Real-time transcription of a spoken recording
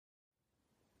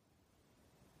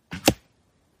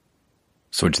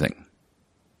So what'd you think?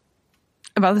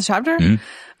 About this chapter?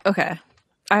 Mm-hmm. Okay.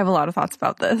 I have a lot of thoughts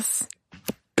about this.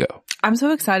 Go. I'm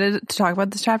so excited to talk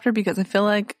about this chapter because I feel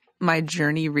like my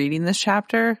journey reading this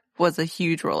chapter was a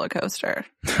huge roller coaster.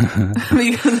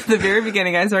 Because at the very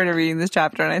beginning, I started reading this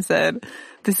chapter and I said,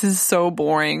 this is so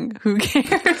boring. Who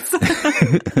cares?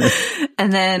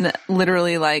 And then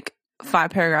literally like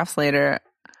 5 paragraphs later,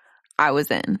 I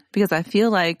was in. Because I feel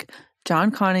like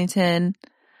John Connington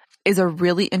is a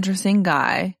really interesting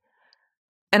guy.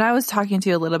 And I was talking to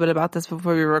you a little bit about this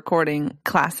before we were recording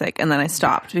Classic, and then I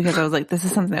stopped because I was like, this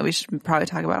is something that we should probably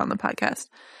talk about on the podcast.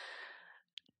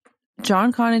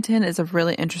 John Connington is a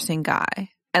really interesting guy.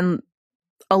 And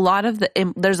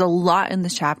there's a lot in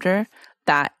this chapter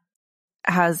that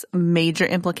has major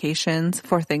implications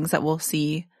for things that we'll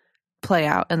see play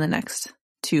out in the next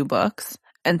 2 books.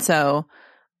 And so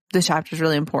this chapter is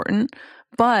really important.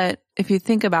 But if you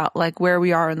think about like where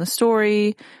we are in the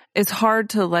story, it's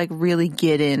hard to like really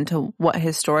get into what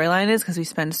his storyline is because we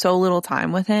spend so little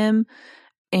time with him.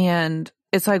 And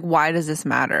it's like, why does this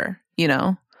matter? You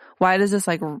know, why does this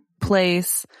like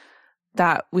place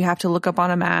that we have to look up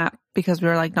on a map because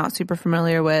we're like not super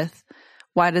familiar with,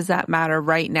 why does that matter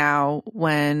right now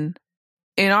when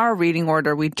in our reading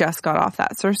order, we just got off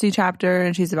that Cersei chapter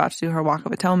and she's about to do her Walk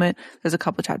of Atonement. There's a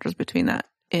couple chapters between that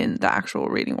in the actual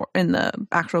reading, in the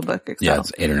actual book itself. Yeah,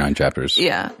 it's 8 or 9 chapters.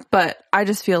 Yeah, but I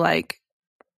just feel like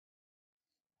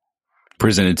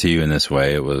presented to you in this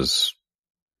way, it was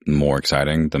more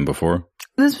exciting than before.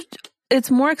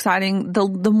 It's more exciting.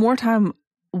 The more time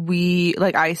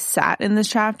I sat in this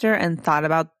chapter and thought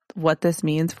about what this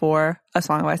means for A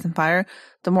Song of Ice and Fire,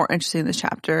 the more interesting this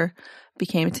chapter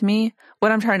became to me.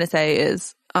 What I'm trying to say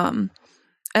is, and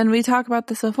we talked about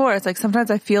this before, it's like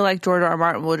sometimes I feel like George R. R.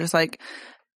 Martin will just like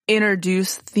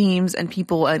introduce themes and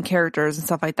people and characters and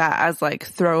stuff like that as like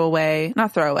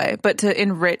not throwaway, but to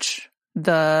enrich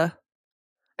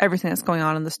everything that's going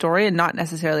on in the story and not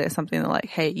necessarily as something that like,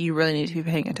 hey, you really need to be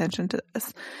paying attention to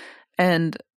this.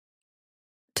 And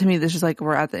to me, this is like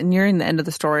we're nearing the end of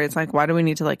the story. It's like, why do we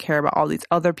need to like care about all these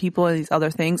other people and these other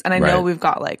things? And I know we've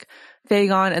got like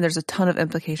Vagon and there's a ton of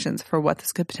implications for what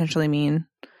this could potentially mean.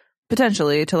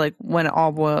 Potentially to like when it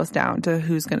all boils down to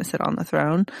who's going to sit on the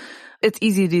throne. It's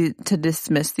easy to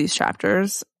dismiss these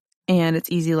chapters, and it's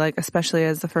easy, like especially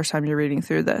as the first time you're reading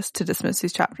through this, to dismiss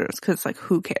these chapters because it's like,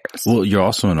 who cares? Well, you're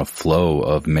also in a flow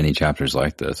of many chapters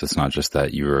like this. It's not just that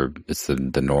it's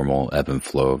the normal ebb and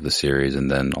flow of the series,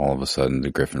 and then all of a sudden the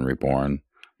Griffin Reborn,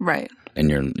 right? And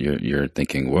you're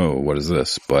thinking, whoa, what is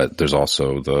this? But there's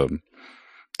also the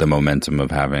momentum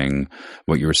of having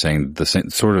what you were saying, the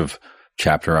same sort of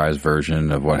chapterized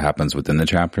version of what happens within the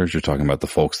chapters. You're talking about the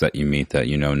folks that you meet that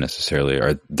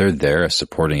necessarily they're there as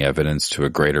supporting evidence to a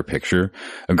greater picture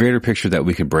that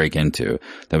we could break into,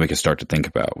 that we could start to think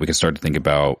about. We could start to think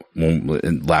about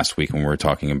last week when we were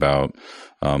talking about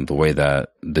the way that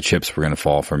the chips were going to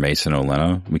fall for Mace and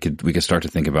Olenna. We could start to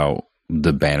think about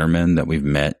the bannermen that we've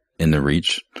met in the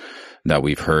Reach, that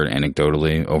we've heard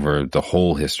anecdotally over the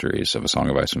whole histories of A Song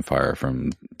of Ice and Fire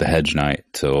from the Hedge Knight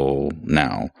till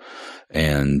now.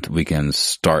 And we can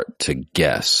start to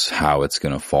guess how it's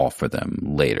going to fall for them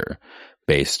later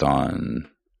based on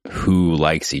who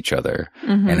likes each other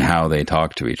and how they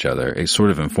talk to each other. It sort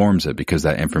of informs it because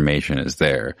that information is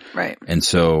there. Right. And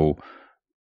so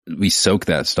we soak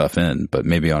that stuff in, but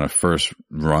maybe on a first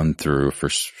run through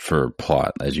for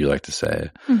plot, as you like to say,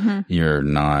 you're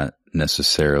not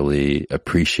necessarily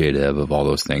appreciative of all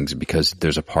those things because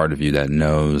there's a part of you that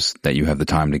knows that you have the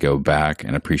time to go back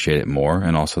and appreciate it more.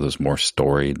 And also there's more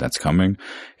story that's coming.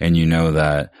 And you know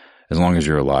that as long as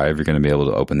you're alive, you're going to be able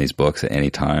to open these books at any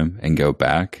time and go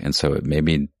back. And so it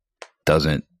maybe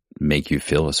doesn't make you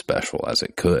feel as special as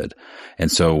it could. And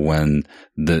so when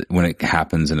it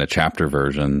happens in a chapter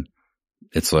version,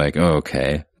 it's like, oh,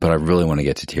 okay, but I really want to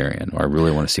get to Tyrion, or I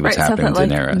really want to see what's happening to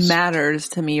Daenerys. Like matters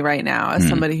to me right now as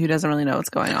somebody who doesn't really know what's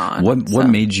going on. What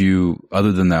made you,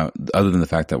 other than the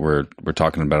fact that we're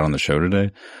talking about it on the show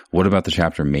today, what about the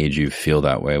chapter made you feel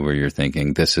that way, where you're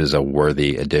thinking this is a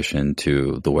worthy addition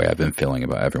to the way I've been feeling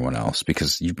about everyone else?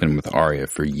 Because you've been with Arya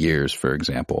for years, for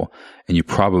example, and you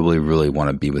probably really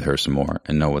want to be with her some more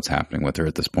and know what's happening with her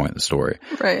at this point in the story.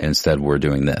 Right. And instead, we're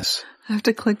doing this. I have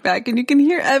to click back and you can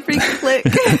hear every click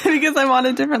because I'm on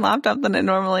a different laptop than I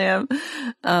normally am.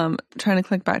 Trying to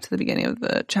click back to the beginning of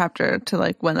the chapter to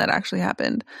like when that actually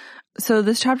happened. So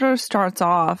this chapter starts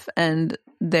off and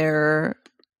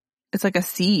it's like a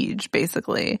siege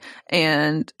basically.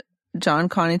 And John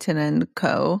Connington and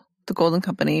co., the Golden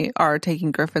Company, are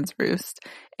taking Griffin's Roost.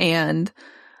 And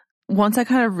once I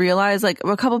kind of realized, like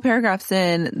a couple paragraphs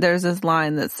in, there's this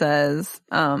line that says,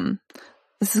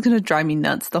 This is going to drive me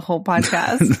nuts the whole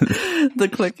podcast. The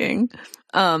clicking.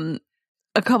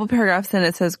 A couple paragraphs in,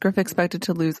 it says Griff expected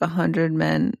to lose 100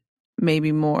 men,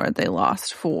 maybe more. They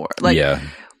lost 4. Like, yeah.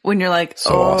 When you're like,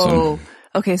 So awesome.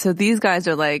 Okay, so these guys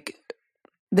are like,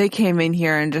 they came in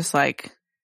here and just like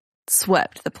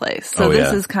swept the place. So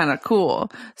this is kind of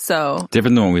cool. So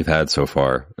different than what we've had so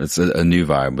far. It's a new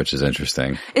vibe, which is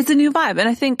interesting. It's a new vibe. And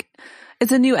I think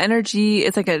it's a new energy.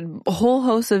 It's like a whole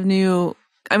host of new,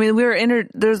 I mean,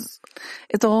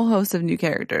 it's a whole host of new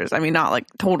characters. I mean, not like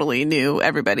totally new,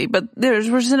 everybody, but we're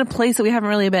just in a place that we haven't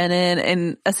really been in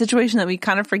and a situation that we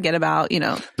kind of forget about, you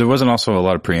know. There wasn't also a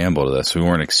lot of preamble to this. We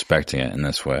weren't expecting it in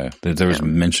this way. There was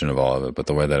mention of all of it, but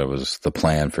the way that it was the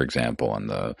plan, for example, and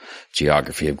the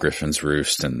geography of Griffin's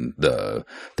Roost and the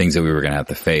things that we were going to have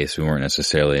to face, we weren't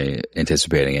necessarily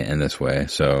anticipating it in this way.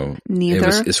 So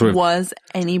neither was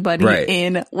anybody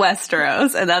in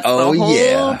Westeros. And that's the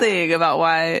whole thing about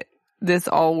why this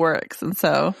all works. And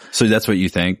so that's what you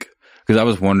think? Because I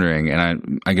was wondering,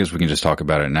 and I guess we can just talk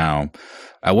about it now.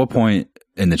 At what point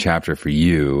in the chapter for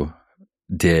you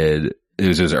it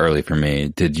was early for me,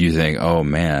 did you think, oh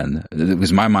man,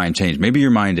 because my mind changed. Maybe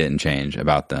your mind didn't change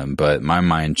about them, but my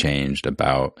mind changed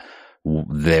about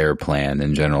their plan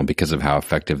in general because of how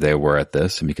effective they were at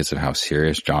this and because of how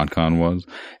serious Jon Con was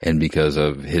and because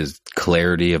of his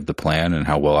clarity of the plan and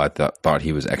how well I thought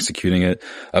he was executing it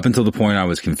up until the point I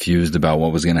was confused about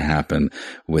what was going to happen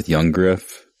with young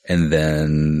Griff. And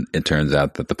then it turns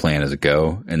out that the plan is a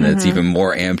go and it's even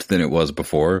more amped than it was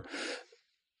before.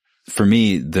 For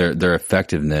me, their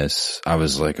effectiveness, I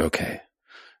was like, okay,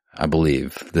 I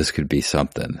believe this could be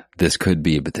something. This could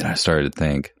be, but then I started to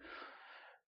think,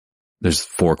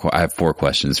 I have 4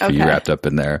 questions for you wrapped up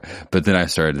in there. But then I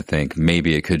started to think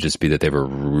maybe it could just be that they were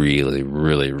really,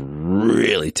 really,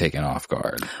 really taken off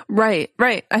guard. Right.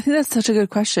 I think that's such a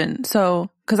good question. So,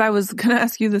 cause I was going to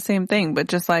ask you the same thing, but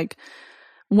just like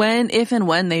if and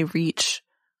when they reach,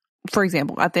 for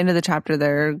example, at the end of the chapter,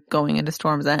 they're going into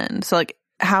Storm's End. So like,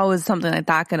 how is something like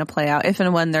that going to play out if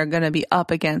and when they're going to be up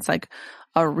against like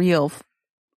a real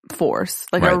force,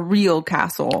 like a real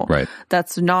castle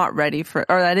that's not ready for,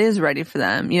 or that is ready for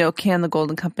them? You know, can the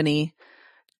Golden Company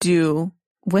do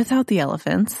without the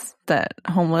elephants that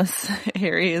homeless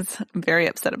Harry is very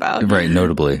upset about? Right,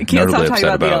 notably. Can't notably stop talking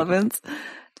about the elephants.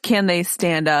 Can they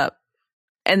stand up?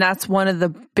 And that's one of the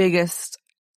biggest,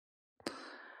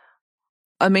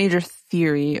 a major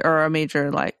theory or a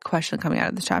major like question coming out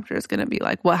of the chapter is going to be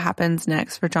like, what happens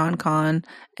next for Jon Con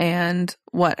and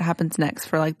what happens next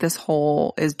for like this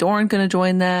whole, is Dorne going to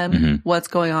join them? What's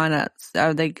going on?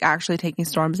 Are they actually taking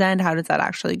Storm's End? How does that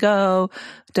actually go?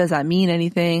 Does that mean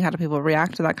anything? How do people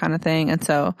react to that kind of thing? And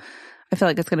so I feel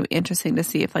like it's going to be interesting to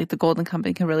see if like the Golden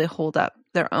Company can really hold up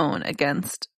their own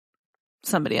against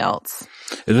somebody else.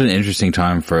 It was an interesting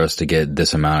time for us to get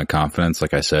this amount of confidence.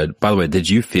 Like I said, by the way, did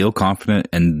you feel confident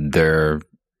in their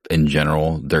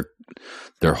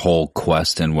whole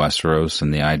quest in Westeros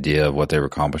and the idea of what they were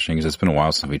accomplishing? Because it's been a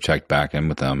while since we checked back in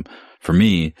with them. For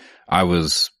me, I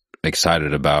was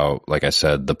excited about, like I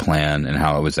said, the plan and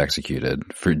how it was executed.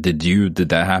 Did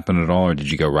that happen at all, or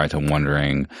did you go right to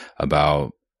wondering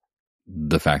about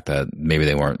the fact that maybe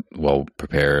they weren't well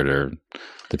prepared, or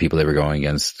the people they were going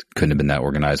against couldn't have been that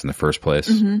organized in the first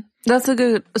place? That's a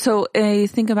good, so I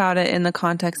think about it in the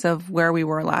context of where we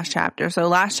were last chapter. So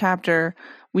last chapter,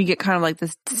 we get kind of like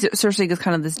this, Cersei gets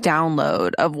kind of this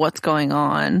download of what's going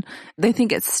on. They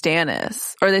think it's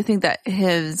Stannis, or they think that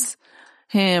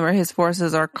him or his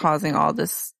forces are causing all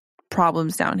this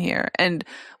problems down here. And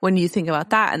when you think about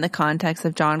that in the context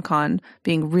of Jon Con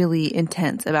being really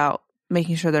intense about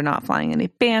making sure they're not flying any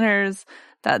banners,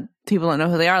 that people don't know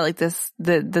who they are, like this,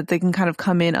 that they can kind of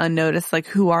come in unnoticed, like,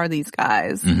 who are these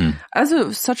guys?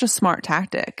 That's such a smart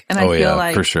tactic. And I feel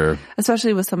like, for sure,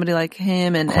 especially with somebody like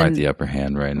him and the upper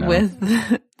hand right now.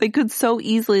 They could so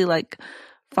easily like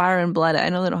Fire and Blood. I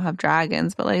know they don't have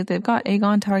dragons, but like they've got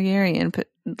Aegon Targaryen,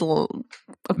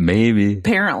 maybe,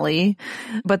 apparently,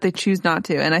 but they choose not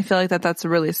to. And I feel like that's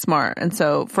really smart. And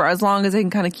so for as long as they can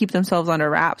kind of keep themselves under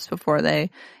wraps before they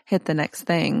hit the next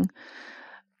thing,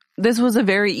 this was a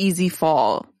very easy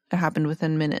fall. It happened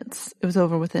within minutes. It was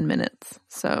over within minutes.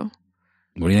 So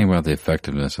what do you think about the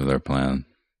effectiveness of their plan?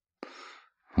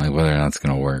 Like whether or not it's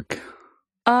going to work?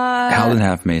 Haldon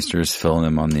Halfmaester is filling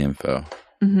them on the info.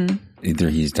 Either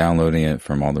he's downloading it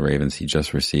from all the ravens he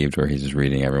just received, or he's just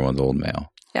reading everyone's old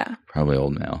mail. Yeah. Probably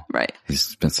old mail. Right. He's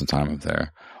spent some time up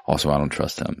there. Also, I don't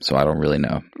trust him, so I don't really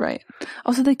know. Right.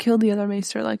 Also, they killed the other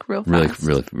maester like real fast.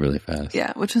 Really fast.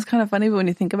 Yeah, which is kind of funny, but when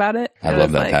you think about it. I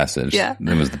love that passage. Yeah.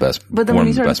 It was the best. But then when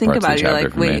you start to think about it, you're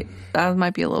like, wait, that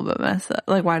might be a little bit messed up.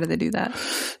 Like, why did they do that?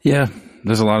 Yeah.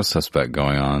 there's a lot of suspect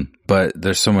going on, but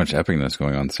there's so much epicness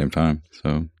going on at the same time.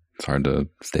 So it's hard to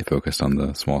stay focused on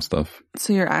the small stuff.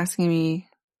 So you're asking me?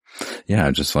 Yeah,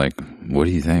 just like, what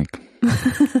do you think?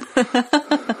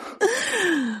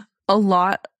 A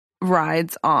lot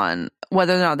rides on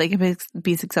whether or not they can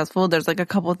be successful. There's like a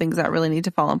couple of things that really need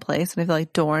to fall in place. And I feel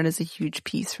like Dorne is a huge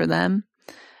piece for them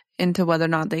into whether or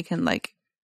not they can like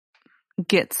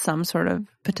get some sort of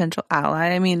potential ally.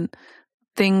 I mean,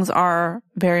 things are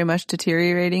very much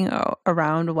deteriorating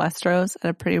around Westeros at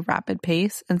a pretty rapid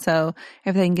pace. And so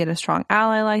if they can get a strong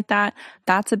ally like that,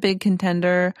 that's a big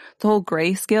contender. The whole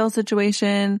grayscale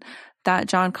situation that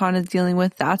Jon Con is dealing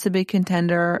with, that's a big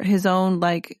contender. His own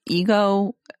like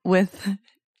ego with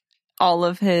all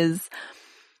of his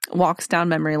walks down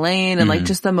memory lane and like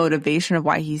just the motivation of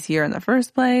why he's here in the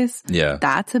first place. Yeah.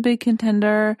 That's a big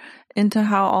contender into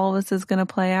how all of this is going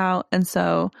to play out. And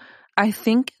so I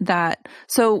think that,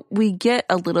 so we get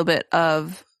a little bit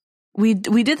of, we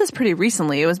did this pretty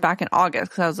recently. It was back in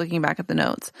August because I was looking back at the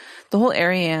notes. The whole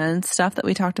Arianne stuff that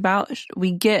we talked about,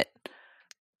 we get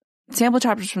sample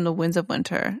chapters from the Winds of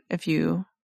Winter. If you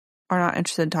are not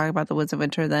interested in talking about the Winds of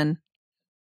Winter, then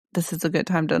this is a good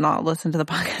time to not listen to the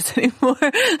podcast anymore.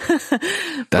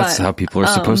 That's how people are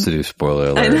supposed to do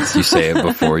spoiler alerts. You say it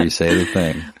before you say the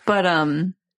thing. But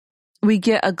we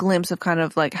get a glimpse of kind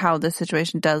of like how this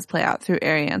situation does play out through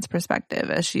Arianne's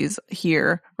perspective as she's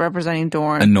here representing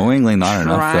Dorne. Annoyingly not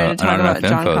enough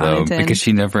info though, because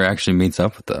she never actually meets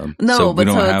up with them. No, so we but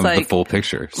don't so have it's like, the full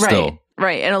picture right, still.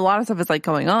 Right. And a lot of stuff is like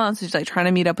going on. So she's like trying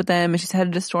to meet up with them and she's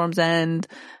headed to Storm's End.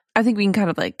 I think we can kind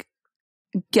of like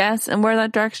guess and where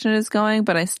that direction is going,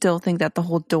 but I still think that the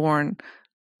whole Dorne,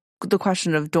 the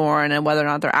question of Dorne and whether or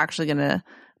not they're actually going to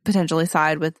potentially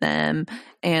side with them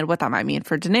and what that might mean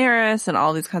for Daenerys and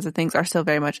all these kinds of things are still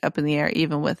very much up in the air,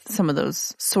 even with some of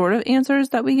those sort of answers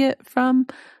that we get from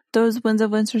those Winds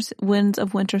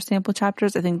of Winter sample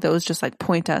chapters. I think those just like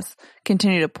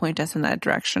continue to point us in that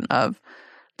direction of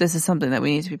this is something that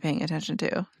we need to be paying attention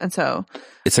to. And so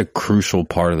it's a crucial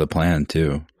part of the plan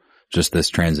too. Just this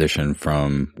transition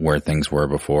from where things were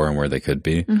before and where they could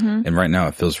be. Mm-hmm. And right now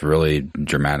it feels really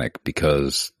dramatic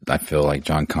because I feel like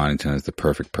Jon Connington is the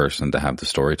perfect person to have the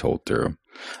story told through.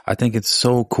 I think it's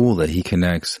so cool that he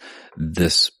connects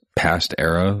this past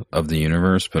era of the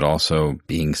universe, but also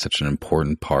being such an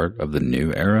important part of the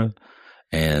new era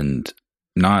and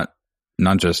not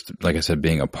just, like I said,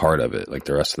 being a part of it, like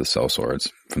the rest of the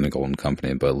sellswords from the Golden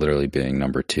Company, but literally being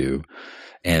number 2.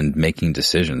 And making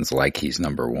decisions like he's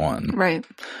number 1. Right.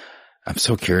 I'm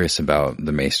so curious about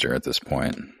the Maester at this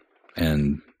point.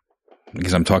 And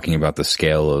because I'm talking about the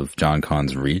scale of Jon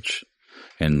Con's reach.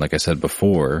 And like I said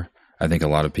before, I think a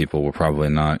lot of people were probably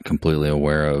not completely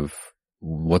aware of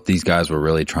what these guys were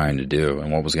really trying to do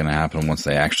and what was going to happen once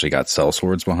they actually got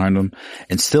sellswords behind them.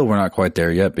 And still we're not quite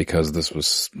there yet because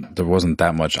there wasn't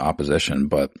that much opposition,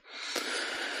 but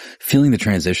feeling the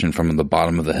transition from the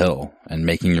bottom of the hill and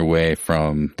making your way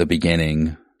from the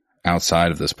beginning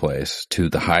outside of this place to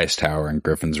the highest tower in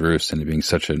Griffin's Roost and it being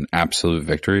such an absolute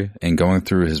victory and going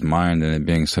through his mind and it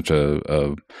being such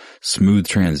a smooth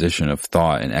transition of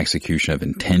thought and execution of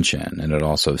intention and it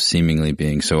also seemingly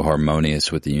being so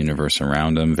harmonious with the universe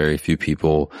around him. Very few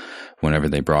people, whenever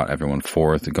they brought everyone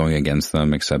forth, going against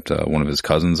them except one of his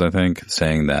cousins, I think,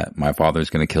 saying that my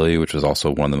father's going to kill you, which was also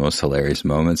one of the most hilarious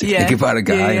moments. If you think about a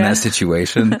guy in that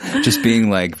situation, just being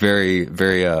like very,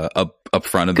 very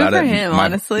upfront about Good for it. him,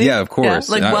 honestly. Yeah, of course.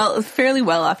 Yeah, like fairly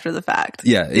well after the fact.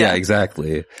 Yeah,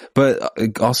 exactly.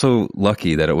 But also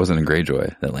lucky that it wasn't a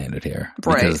Greyjoy that landed here.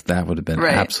 Because that would have been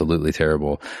absolutely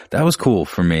terrible. That was cool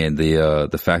for me.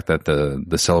 The fact that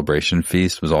the celebration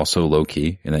feast was also low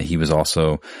key and that he was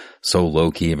also so low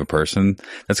key of a person.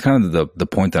 That's kind of the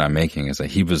point that I'm making is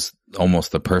that he was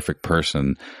almost the perfect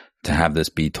person to have this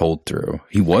be told through.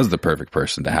 He was the perfect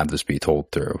person to have this be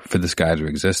told through. For this guy to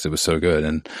exist, it was so good.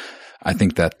 And I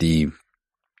think that the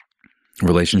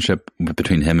relationship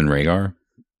between him and Rhaegar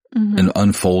and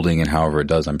unfolding and however it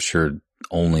does, I'm sure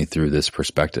only through this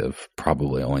perspective,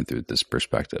 probably only through this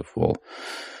perspective will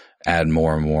add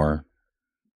more and more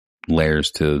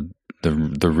layers to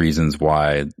the reasons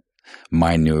why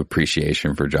my new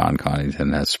appreciation for Jon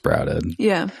Connington has sprouted.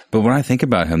 Yeah. But when I think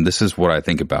about him, this is what I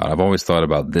think about. I've always thought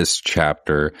about this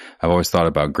chapter. I've always thought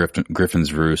about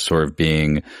Griffin's Roost sort of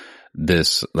being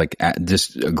this, like,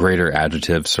 just a greater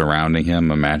adjective surrounding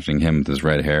him, imagining him with his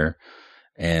red hair.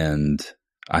 And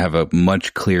I have a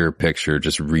much clearer picture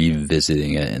just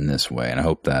revisiting it in this way. And I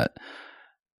hope that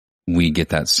we get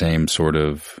that same sort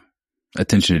of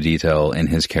attention to detail in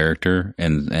his character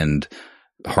and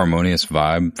harmonious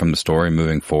vibe from the story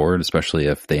moving forward, especially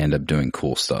if they end up doing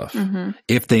cool stuff. Mm-hmm.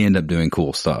 If they end up doing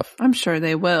cool stuff. I'm sure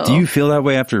they will. Do you feel that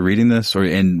way after reading this, or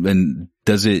and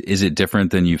is it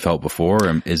different than you felt before,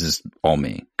 or is this all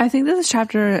me? I think that this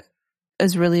chapter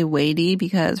is really weighty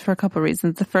for a couple of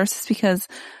reasons. The first is because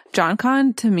Jon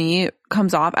Con, to me,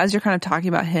 comes off, as you're kind of talking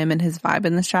about him and his vibe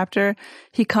in this chapter,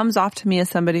 he comes off to me as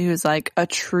somebody who's like a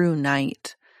true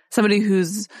knight. Somebody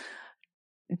who's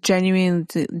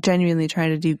genuinely trying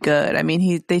to do good. I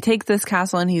mean, they take this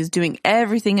castle and he's doing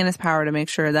everything in his power to make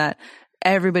sure that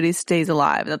everybody stays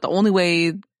alive. That the only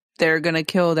way they're going to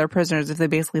kill their prisoners is if they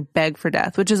basically beg for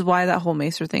death, which is why that whole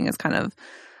Maester thing is kind of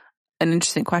an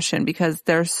interesting question, because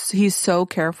he's so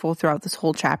careful throughout this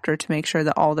whole chapter to make sure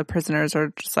that all the prisoners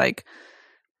are just like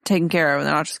taken care of and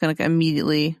they're not just going to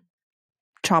immediately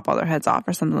chop all their heads off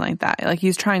or something like that. Like,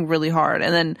 he's trying really hard.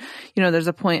 And then, there's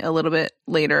a point a little bit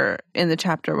later in the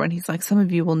chapter when he's like, some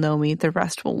of you will know me, the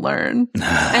rest will learn.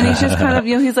 And he's just kind of,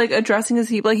 he's like addressing his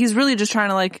people. Like, he's really just trying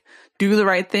to like do the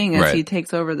right thing as he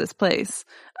takes over this place.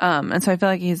 And so I feel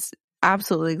like he's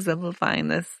absolutely exemplifying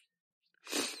this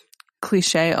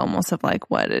cliche almost of like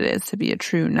what it is to be a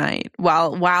true knight.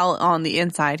 While on the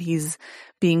inside, he's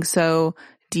being so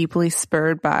deeply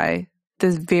spurred by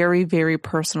this very, very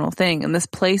personal thing. And this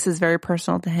place is very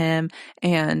personal to him,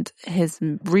 and his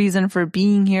reason for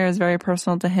being here is very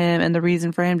personal to him, and the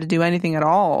reason for him to do anything at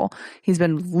all. He's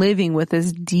been living with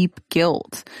this deep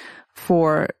guilt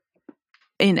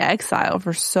in exile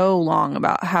for so long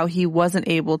about how he wasn't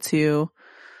able to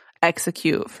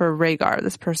execute for Rhaegar,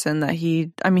 this person that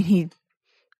he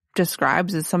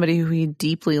describes as somebody who he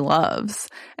deeply loves.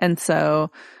 And so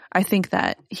I think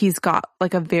that he's got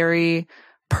like a very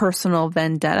personal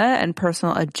vendetta and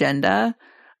personal agenda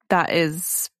that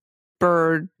is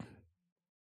spurred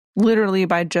literally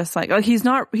by just like he's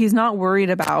not worried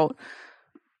about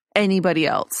anybody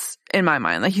else in my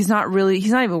mind. Like, he's not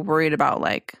even worried about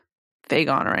like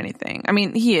Vagon or anything. I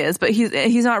mean, he is, but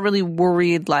he's not really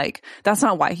worried. Like, that's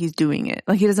not why he's doing it.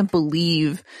 Like, he doesn't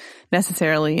believe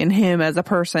necessarily in him as a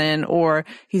person, or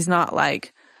he's not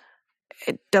like,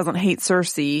 it doesn't hate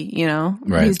Cersei,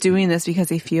 Right. He's doing this because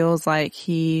he feels like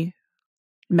he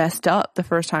messed up the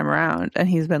first time around and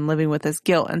he's been living with this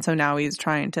guilt. And so now he's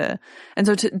trying to, and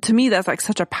so to me, that's like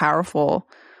such a powerful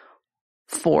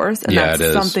force. And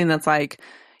that's something that's like,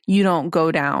 you don't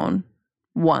go down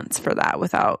once for that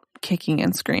without kicking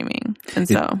and screaming. And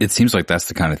so it seems like that's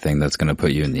the kind of thing that's going to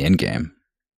put you in the end game.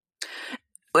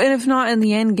 And if not in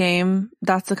the end game,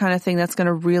 that's the kind of thing that's going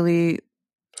to really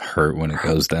hurt when it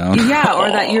goes down. Yeah, or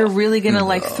that you're really going to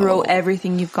like throw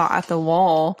everything you've got at the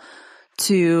wall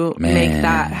to make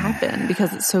that happen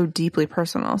because it's so deeply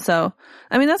personal. So,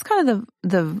 I mean, that's kind of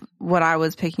the what I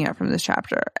was picking up from this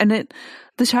chapter. And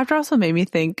the chapter also made me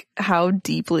think how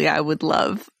deeply I would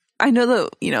love. I know that,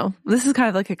 this is kind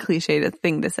of like a cliched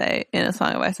thing to say in A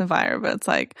Song of Ice and Fire, but it's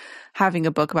like having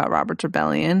a book about Robert's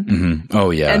Rebellion. Mm-hmm.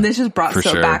 Oh, yeah. And this just brought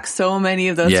back so many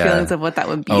of those feelings of what that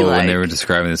would be like. When they were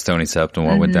describing the Stony Sept and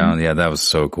what went down. Yeah, that was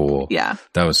so cool. Yeah.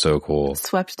 That was so cool.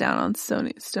 Swept down on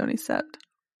Stony Sept.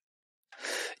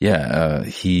 Yeah,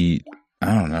 I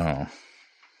don't know.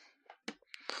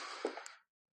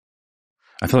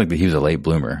 I feel like he was a late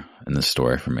bloomer in this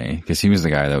story for me, because he was the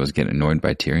guy that was getting annoyed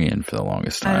by Tyrion for the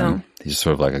longest time. He's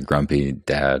sort of like a grumpy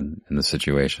dad in the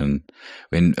situation.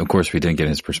 And of course, we didn't get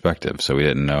his perspective, so we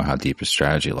didn't know how deep his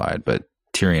strategy lied, but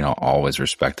Tyrion always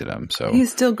respected him. So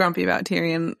he's still grumpy about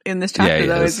Tyrion in this chapter,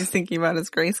 though. He's just thinking about his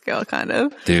grayscale, kind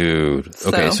of. Dude.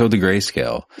 Okay, so the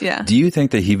grayscale. Yeah. Do you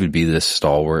think that he would be this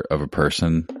stalwart of a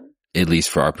person, at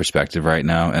least for our perspective right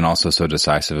now, and also so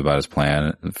decisive about his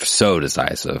plan, so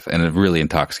decisive in a really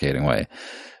intoxicating way,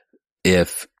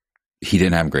 if he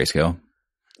didn't have grayscale?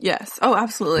 Yes. Oh,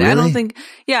 absolutely. Really? I don't think,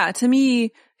 to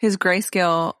me, his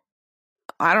grayscale,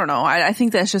 I don't know. I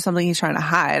think that's just something he's trying to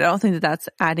hide. I don't think that that's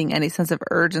adding any sense of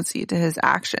urgency to his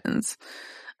actions.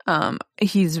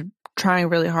 He's trying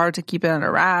really hard to keep it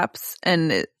under wraps,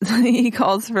 and he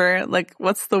calls for like,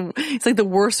 it's like the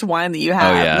worst wine that you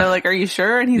have. Oh, yeah. And they're like, are you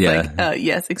sure? And he's like,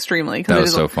 yes, extremely. That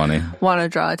was so funny. Want to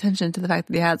draw attention to the fact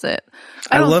that he has it.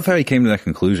 I love how he came to that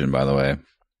conclusion, by the way.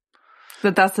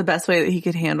 That's the best way that he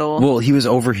could handle. Well, he was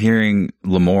overhearing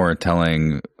Lemore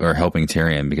helping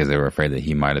Tyrion because they were afraid that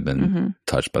he might have been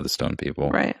touched by the stone people.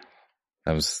 Right.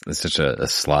 That's such a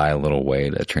sly little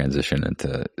way to transition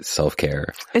into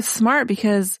self-care. It's smart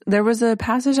because there was a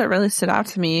passage that really stood out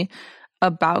to me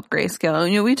about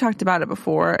grayscale. We talked about it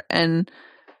before, and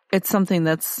it's something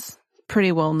that's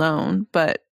pretty well known,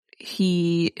 but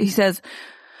he says,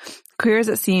 Queer as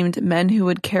it seemed, men who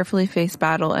would carefully face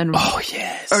battle and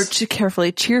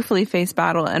cheerfully face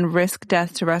battle and risk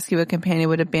death to rescue a companion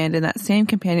would abandon that same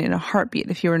companion in a heartbeat.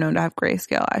 If you were known to have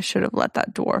grayscale, I should have let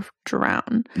that dwarf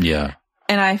drown. Yeah.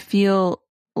 And I feel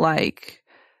like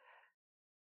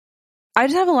I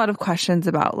just have a lot of questions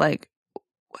about, like,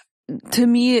 to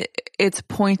me, it's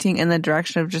pointing in the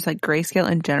direction of just like grayscale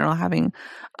in general having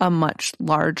a much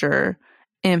larger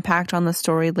impact on the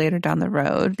story later down the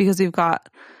road, because we've got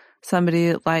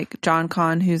somebody like John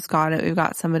Conn who's got it. We've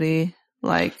got somebody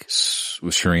like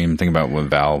with Shireen. Think about what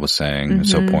Val was saying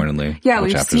so pointedly. Yeah,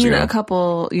 we've seen a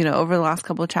couple, over the last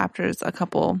couple of chapters, a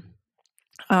couple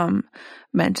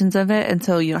mentions of it. And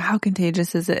so, how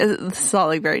contagious is it? It's all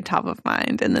like very top of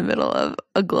mind in the middle of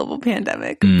a global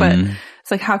pandemic. But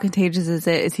it's like, how contagious is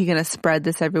it? Is he going to spread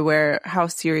this everywhere? How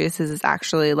serious is this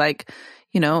actually? Like,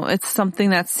 it's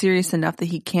something that's serious enough that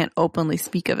he can't openly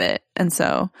speak of it. And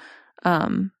so,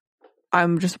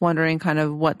 I'm just wondering kind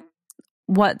of what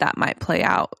that might play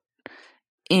out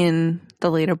in the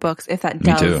later books, if that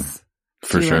does. Me too.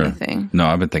 For sure. Anything. No,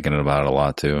 I've been thinking about it a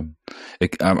lot too.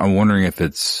 I'm wondering if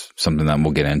it's something that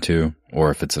we'll get into, or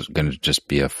if it's going to just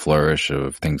be a flourish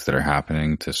of things that are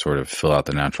happening to sort of fill out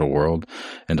the natural world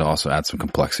and to also add some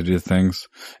complexity to things.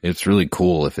 It's really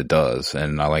cool if it does.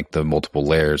 And I like the multiple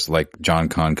layers, like John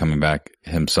Conn coming back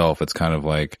himself. It's kind of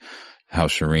like how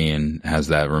Shireen has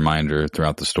that reminder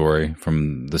throughout the story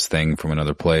from this thing from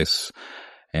another place.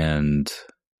 And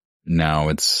now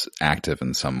it's active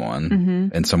in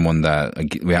someone, and someone that,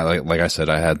 like I said,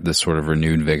 I had this sort of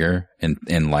renewed vigor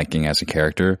in liking as a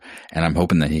character, and I'm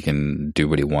hoping that he can do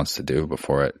what he wants to do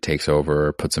before it takes over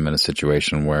or puts him in a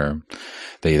situation where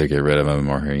they either get rid of him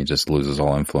or he just loses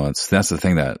all influence. That's the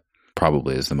thing that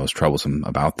probably is the most troublesome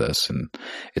about this, and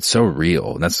it's so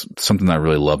real. And that's something that I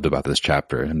really loved about this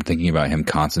chapter. I'm thinking about him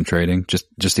concentrating, just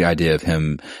the idea of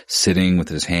him sitting with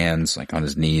his hands like on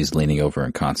his knees, leaning over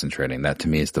and concentrating. That to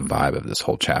me is the vibe of this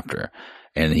whole chapter,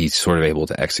 and he's sort of able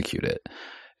to execute it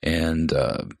and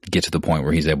get to the point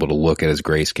where he's able to look at his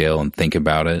grayscale and think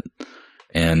about it.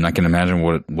 And I can imagine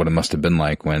what it must have been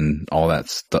like when all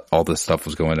this stuff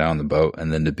was going down the boat,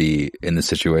 and then to be in the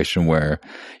situation where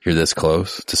you're this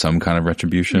close to some kind of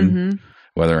retribution,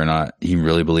 whether or not he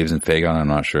really believes in Fagon, I'm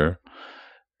not sure.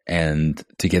 And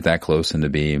to get that close and to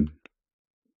be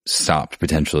stopped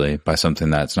potentially by something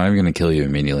that's not even going to kill you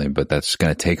immediately, but that's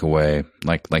going to take away,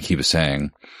 like he was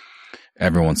saying,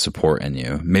 everyone's support in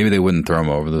you. Maybe they wouldn't throw him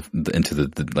over into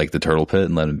the turtle pit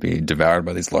and let him be devoured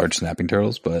by these large snapping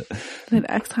turtles, but they'd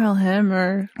exile him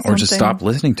or just stop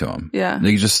listening to him. Yeah.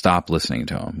 They just stop listening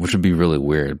to him, which would be really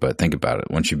weird. But think about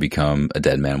it. Once you become a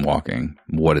dead man walking,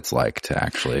 what it's like to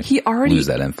actually lose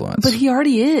that influence. But he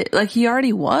already is. Like, he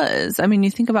already was. I mean, you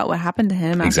think about what happened to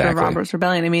him after Robert's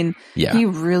Rebellion. I mean, he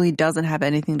really doesn't have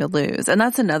anything to lose. And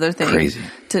that's another thing. Crazy.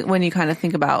 When you kind of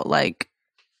think about, like,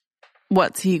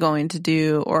 what's he going to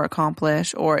do or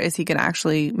accomplish, or is he going to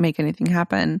actually make anything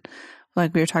happen?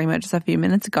 Like we were talking about just a few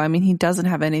minutes ago. I mean, he doesn't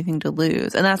have anything to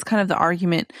lose. And that's kind of the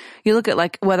argument. You look at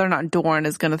like whether or not Dorne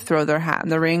is going to throw their hat in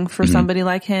the ring for somebody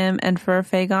like him and for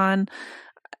Fagon.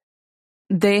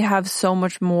 They have so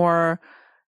much more.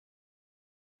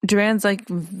 Duran's like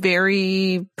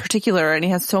very particular, and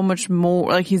he has so much more,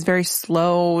 like he's very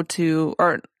slow to,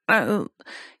 or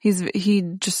he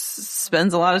just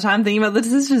spends a lot of time thinking about the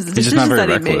decisions that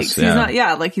he makes. Yeah. He's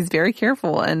not, he's very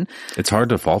careful, and it's hard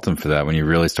to fault him for that when you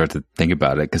really start to think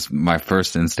about it. Because my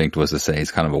first instinct was to say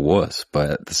he's kind of a wuss,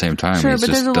 but at the same time, he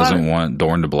just doesn't want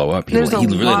Dorne to blow up. He really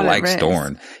likes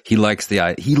Dorne. He likes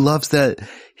he loves that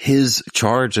his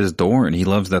charge as Dorne. He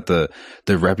loves that the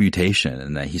reputation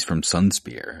and that he's from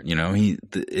Sunspear.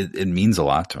 It means a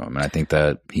lot to him, and I think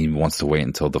that he wants to wait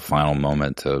until the final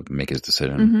moment to make his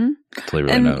decision. Until he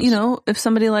really knows. If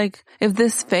somebody if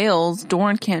this fails,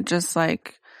 Dorne can't just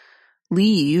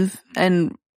leave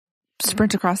and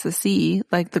sprint across the sea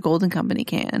like the Golden Company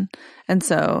can. And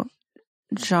so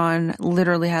Jon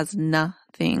literally has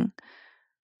nothing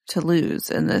to lose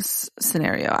in this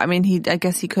scenario. I mean, I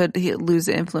guess he could lose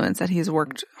the influence that he's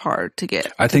worked hard to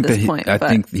get. I think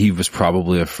he was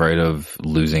probably afraid of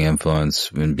losing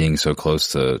influence and being so close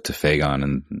to Fagon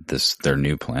and their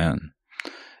new plan.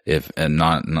 And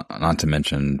not to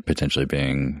mention potentially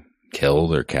being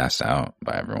killed or cast out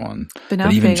by everyone.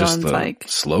 But even just the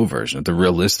slow version, the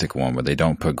realistic one where they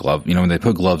don't put gloves, when they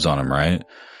put gloves on him, right?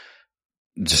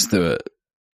 Just the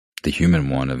human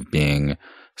one of being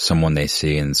someone they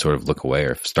see and sort of look away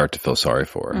or start to feel sorry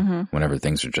for whenever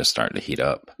things are just starting to heat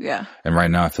up. Yeah. And right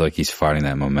now I feel like he's fighting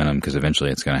that momentum because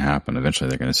eventually it's going to happen. Eventually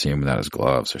they're going to see him without his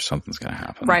gloves or something's going to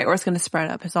happen. Right. Or it's going to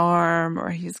spread up his arm or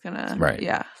he's going to. Right.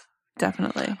 Yeah.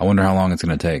 Definitely. I wonder how long it's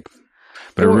going to take.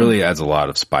 But it really adds a lot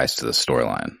of spice to the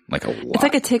storyline, like a lot. It's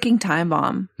like a ticking time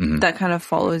bomb that kind of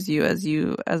follows you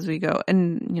as we go.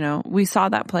 And, you know, we saw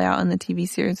that play out in the TV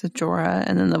series with Jorah,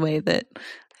 and then the way that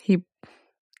he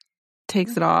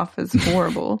takes it off is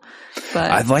horrible.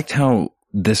 But I've liked how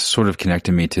this sort of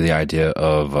connected me to the idea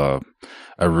of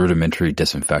a rudimentary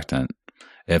disinfectant.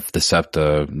 If the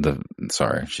Septa,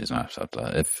 she's not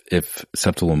Septa. If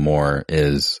Septa Lemore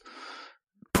is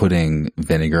putting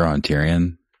vinegar on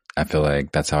Tyrion, I feel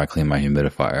like that's how I clean my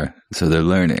humidifier. So they're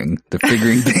learning. They're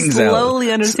figuring things out.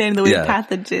 Slowly understanding the way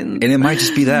pathogens. And it might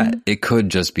just be that. It could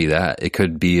just be that. It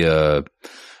could be a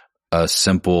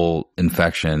simple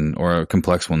infection or a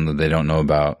complex one that they don't know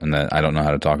about and that I don't know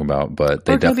how to talk about, but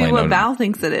they definitely know. Or it could be what Val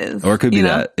thinks it is. Or it could be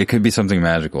that. It could be something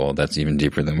magical that's even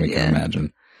deeper than we can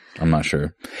imagine. I'm not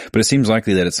sure. But it seems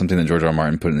likely that it's something that George R. R.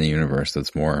 Martin put in the universe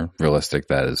that's more realistic,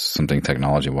 that is something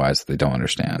technology-wise that they don't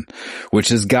understand. Which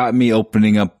has got me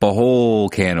opening up a whole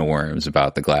can of worms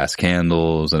about the glass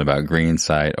candles and about green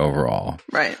sight overall.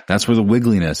 Right. That's where the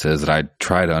wiggliness is that I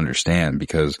try to understand,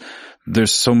 because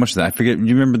there's so much that I forget.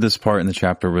 You remember this part in the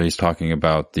chapter where he's talking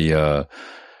about the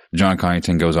John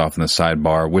Connington goes off in the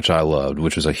sidebar, which I loved,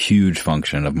 which was a huge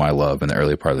function of my love in the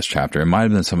early part of this chapter. It might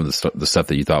have been some of the stuff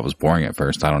that you thought was boring at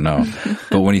first. I don't know.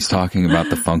 But when he's talking about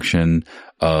the function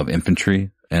of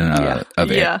infantry and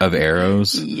of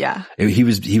arrows, he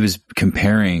was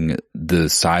comparing the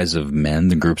size of men,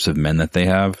 the groups of men that they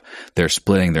have. They're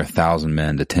splitting their 1,000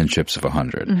 men to 10 ships of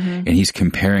 100, and he's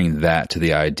comparing that to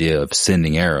the idea of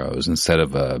sending arrows instead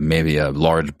of maybe a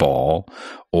large ball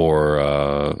or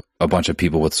a bunch of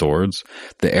people with swords.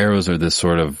 The arrows are this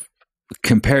sort of,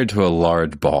 compared to a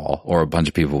large ball or a bunch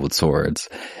of people with swords,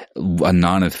 a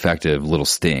non-effective little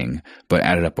sting, but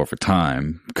added up over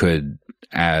time could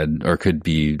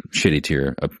be shitty to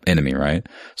your enemy, right?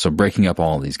 So breaking up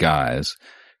all of these guys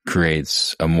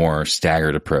creates a more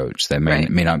staggered approach that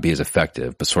may not be as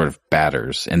effective, but sort of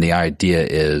batters. And the idea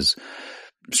is,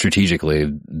 strategically,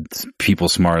 people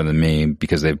smarter than me,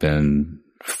 because they've been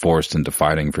forced into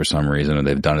fighting for some reason, or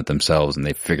they've done it themselves, and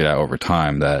they've figured out over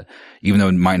time that even though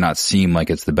it might not seem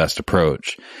like it's the best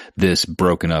approach, this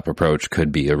broken up approach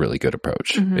could be a really good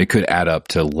approach. It could add up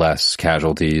to less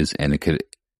casualties, and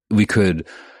we could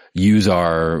use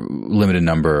our limited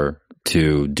number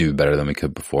to do better than we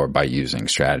could before by using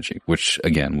strategy, which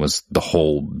again was the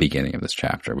whole beginning of this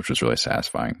chapter, which was really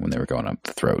satisfying when they were going up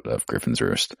the throat of Griffin's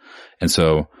Roost. And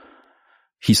so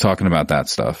he's talking about that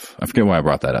stuff. I forget why I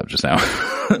brought that up just now.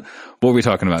 What were we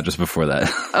talking about just before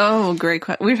that? Oh, great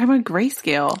question. We were talking about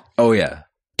grayscale. Oh, yeah.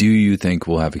 Do you think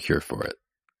we'll have a cure for it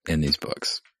in these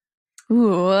books?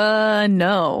 Ooh,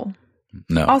 no.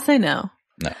 No. I'll say no.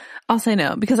 No. I'll say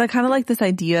no, because I kind of like this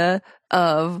idea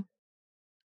of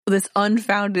this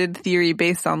unfounded theory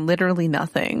based on literally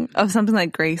nothing, of something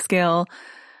like grayscale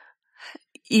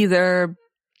either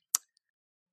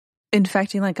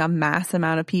infecting like a mass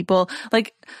amount of people.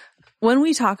 Like when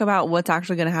we talk about what's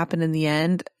actually going to happen in the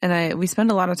end, and we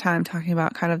spend a lot of time talking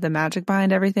about kind of the magic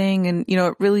behind everything, and you know,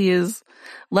 it really is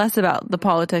less about the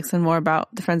politics and more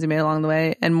about the friends we made along the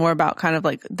way, and more about kind of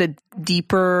like the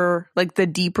deeper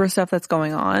stuff that's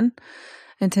going on.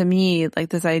 And to me, like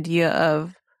this idea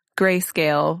of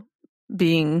grayscale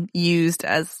being used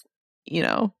as, you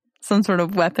know, some sort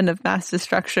of weapon of mass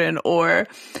destruction, or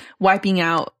wiping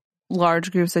out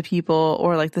large groups of people,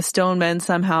 or like the stone men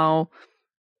somehow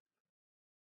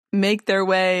make their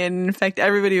way and infect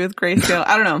everybody with grayscale.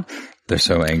 I don't know. They're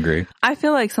so angry. I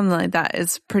feel like something like that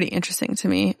is pretty interesting to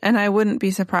me, and I wouldn't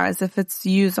be surprised if it's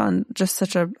used on just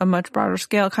such a much broader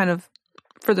scale, kind of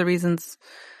for the reasons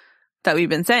that we've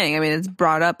been saying. I mean, it's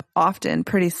brought up often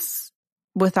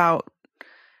without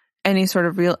any sort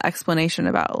of real explanation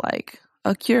about like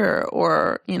a cure,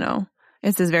 or, you know,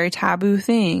 it's this very taboo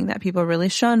thing that people really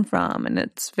shun from, and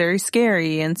it's very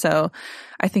scary. And so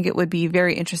I think it would be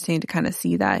very interesting to kind of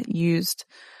see that used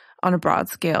on a broad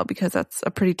scale, because that's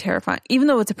a pretty terrifying, even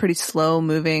though it's a pretty slow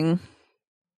moving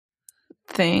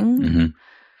thing,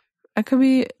 it could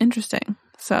be interesting.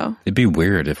 So it'd be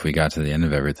weird if we got to the end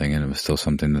of everything and it was still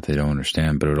something that they don't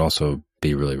understand, but it would also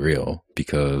be really real,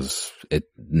 because it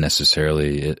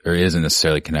isn't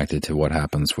necessarily connected to what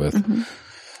happens with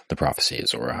the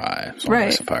prophecies or high,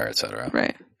 right, fire, etc.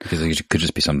 Right. Because it could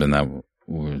just be something that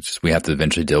we have to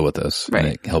eventually deal with this, right,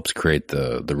 and it helps create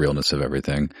the realness of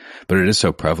everything. But it is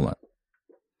so prevalent.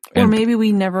 Or maybe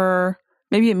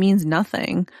it means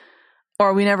nothing.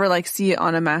 Or we never like see it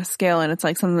on a mass scale, and it's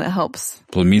like something that helps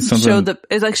Well, it means something.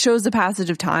 shows the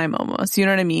passage of time almost. You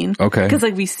know what I mean? Okay. Because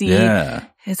like we see,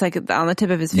 it's like on the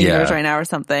tip of his fingers right now or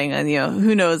something, and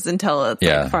who knows until it's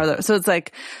like farther. So it's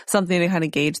like something to kind of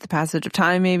gauge the passage of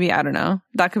time. Maybe, I don't know.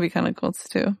 That could be kind of cool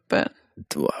too. But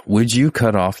would you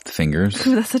cut off the fingers?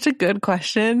 That's such a good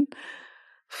question.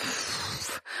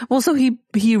 Well, so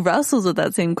he wrestles with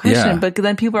that same question, but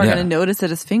then people are going to notice that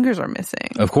his fingers are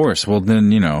missing. Of course. Well,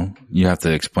 then, you have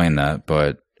to explain that,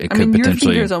 but it could potentially. Your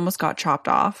fingers almost got chopped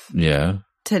off. Yeah.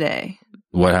 Today.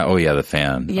 What? Oh, yeah, the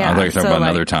fan. Yeah. I thought you were talking about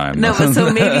another time. No, but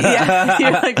so maybe,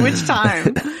 you're like, which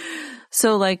time?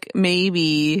 So like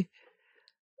maybe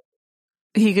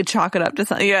he could chalk it up to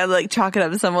something. Yeah, like chalk it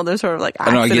up to some other sort of like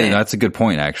accident. No, yeah, that's a good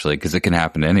point actually, because it can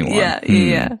happen to anyone.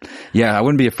 Yeah. Yeah, I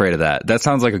wouldn't be afraid of that. That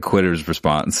sounds like a quitter's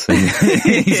response.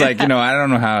 He's like, I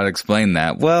don't know how to explain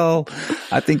that. Well,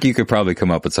 I think you could probably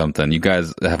come up with something. You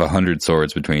guys have 100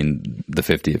 swords between the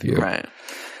 50 of you. Right.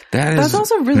 That's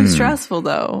also really stressful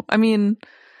though. I mean,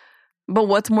 but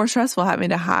what's more stressful,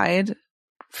 having to hide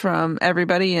from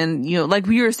everybody and, like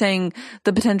we were saying,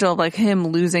 the potential of like him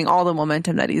losing all the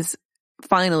momentum that he's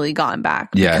finally gotten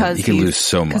back. Yeah, because he can lose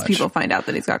so much. Because people find out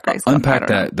that he's got grace. Unpack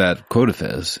that quote of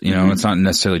his. It's not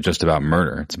necessarily just about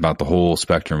murder. It's about the whole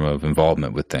spectrum of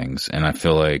involvement with things. And I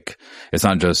feel like it's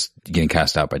not just getting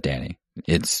cast out by Dany.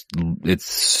 It's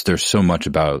there's so much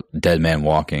about dead man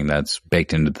walking that's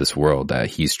baked into this world that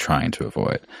he's trying to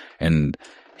avoid. And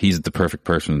he's the perfect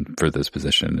person for this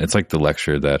position. It's like the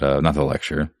lecture that, not the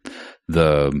lecture,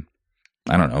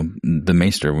 I don't know, the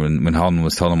Maester, when Haldon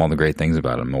was telling him all the great things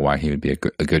about him and why he would be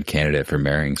a good candidate for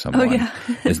marrying someone. Oh, yeah.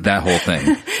 It's that whole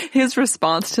thing. His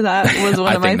response to that was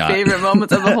one of my favorite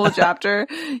moments of the whole chapter.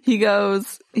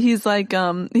 He's like,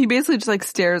 he basically just like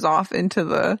stares off into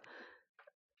the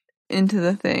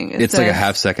thing. It's like a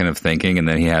half second of thinking, and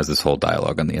then he has this whole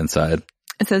dialogue on the inside.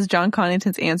 It says John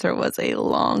Connington's answer was a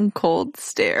long, cold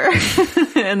stare.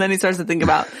 And then he starts to think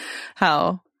about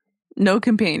how no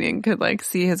companion could like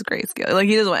see his grayscale. Like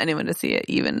he doesn't want anyone to see it,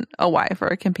 even a wife or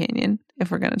a companion,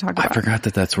 if we're going to talk about it. I forgot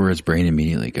that that's where his brain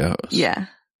immediately goes. Yeah.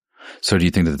 So do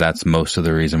you think that that's most of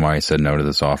the reason why he said no to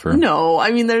this offer? No,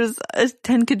 I mean, there's a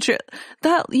 10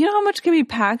 that, how much can be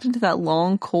packed into that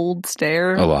long, cold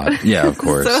stare? A lot. Yeah, of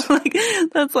course. So like,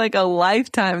 that's like a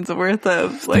lifetime's worth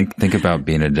of like. Think about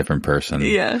being a different person.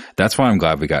 Yeah. That's why I'm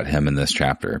glad we got him in this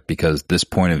chapter, because this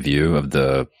point of view of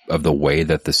the way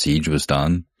that the siege was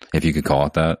done, if you could call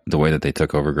it that, the way that they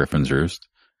took over Griffin's Roost.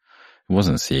 It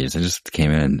wasn't a siege. They just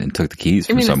came in and took the keys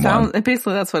from someone.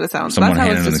 Basically, that's what it sounds. Someone that's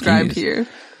how it's described keys. Here.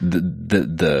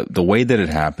 The way that it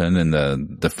happened and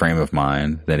the frame of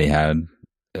mind that he had,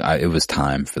 it was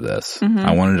time for this. Mm-hmm.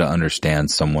 I wanted to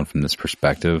understand someone from this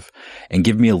perspective and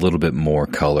give me a little bit more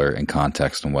color and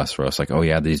context in Westeros. Like, oh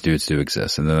yeah, these dudes do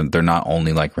exist, and then they're not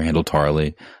only like Randall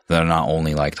Tarley. They're not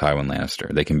only like Tywin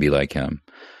Lannister. They can be like him,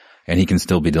 and he can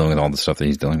still be dealing with all the stuff that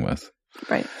he's dealing with.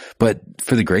 Right. But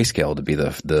for the grayscale to be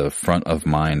the front of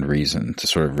mind reason to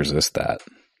sort of resist that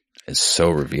is so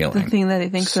revealing. The thing that he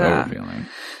thinks so about. Revealing.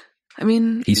 I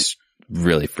mean, he's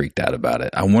really freaked out about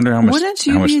it. I wonder how much. Wouldn't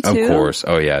you be too? Of course.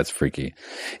 Oh yeah, it's freaky.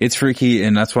 It's freaky,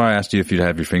 and that's why I asked you if you'd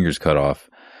have your fingers cut off.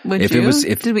 Would you?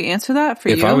 Did we answer that for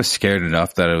you? If I was scared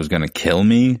enough that it was going to kill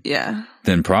me, yeah,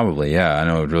 then probably, yeah. I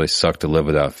know it would really suck to live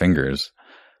without fingers.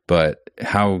 But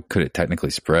how could it technically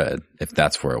spread if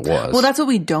that's where it was? Well, that's what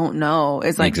we don't know.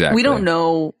 Is like, exactly. We don't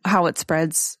know how it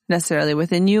spreads necessarily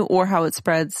within you or how it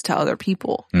spreads to other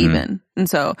people even. And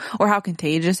so, or how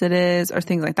contagious it is or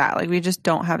things like that. Like we just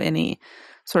don't have any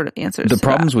sort of answers the to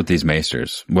problems that. With these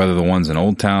maesters, whether the ones in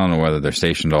Old Town or whether they're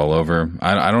stationed all over,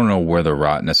 I don't know where the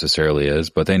rot necessarily is,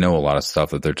 but they know a lot of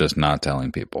stuff that they're just not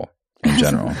telling people in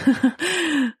general.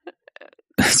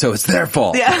 So it's their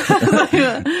fault.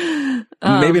 Yeah.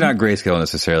 Maybe not grayscale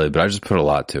necessarily, but I just put a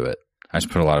lot to it. I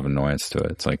just put a lot of annoyance to it.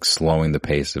 It's like slowing the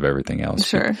pace of everything else.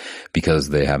 Sure. Because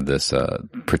they have this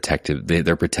protective.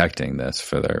 They're protecting this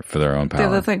for their own power. They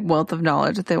have this like wealth of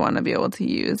knowledge that they want to be able to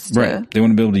use. Right. They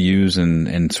want to be able to use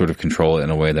and sort of control it in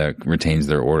a way that retains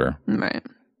their order. Right.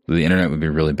 The internet would be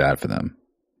really bad for them.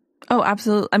 Oh,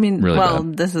 absolutely. I mean, really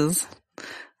bad. This is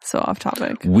so off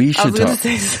topic. We should talk.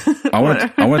 I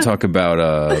want to talk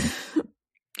about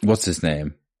what's his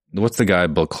name? What's the guy?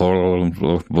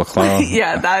 Belaclaro?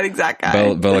 Yeah, that exact guy.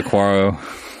 Belaclaro.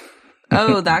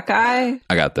 Oh, that guy?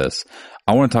 I got this.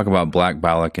 I want to talk about Black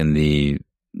Balak and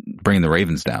bringing the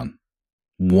Ravens down.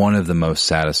 One of the most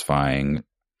satisfying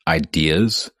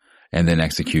ideas and then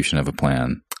execution of a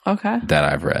plan that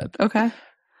I've read. Okay.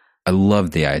 I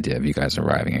love the idea of you guys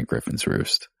arriving at Griffin's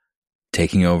Roost.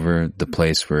 taking over the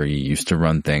place where you used to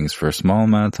run things for a small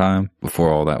amount of time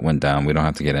before all that went down. We don't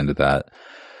have to get into that,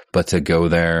 but to go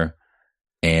there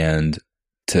and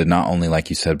to not only, like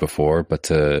you said before, but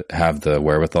to have the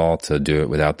wherewithal to do it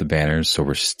without the banners. So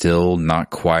we're still not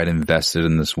quite invested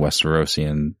in this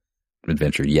Westerosian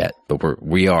adventure yet, but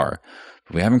we are.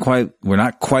 We're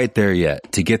not quite there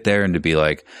yet. To get there and to be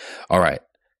like, all right,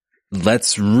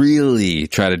 let's really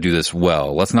try to do this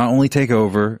well. Let's not only take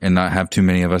over and not have too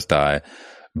many of us die,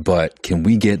 but can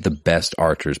we get the best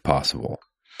archers possible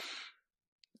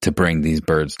to bring these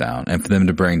birds down and for them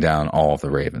to bring down all of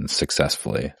the ravens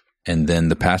successfully? And then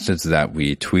the passage that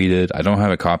we tweeted, I don't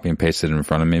have it copy and pasted in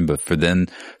front of me, but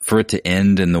for it to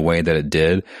end in the way that it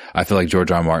did, I feel like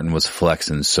George R. R. Martin was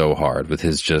flexing so hard with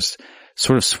his just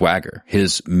sort of swagger,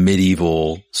 his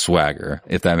medieval swagger,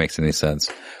 if that makes any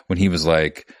sense. When he was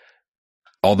like,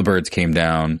 all the birds came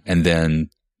down and then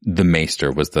the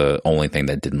maester was the only thing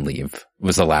that didn't leave,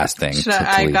 was the last thing.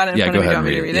 I got it in front of me. Go ahead and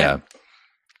read it. Yeah.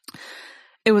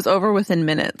 It was over within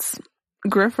minutes.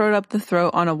 Griff rode up the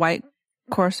throat on a white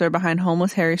courser behind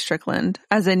homeless Harry Strickland.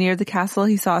 As they neared the castle,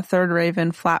 he saw a third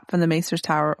raven flap from the maester's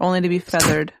tower, only to be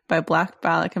feathered by Black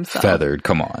Balak himself. Feathered,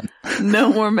 come on.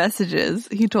 No more messages,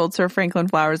 he told Sir Franklin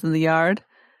Flowers in the yard.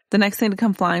 The next thing to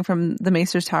come flying from the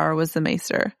maester's tower was the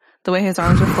maester. The way his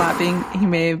arms were flapping, he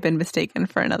may have been mistaken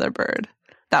for another bird.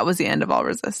 That was the end of all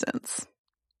resistance.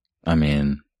 I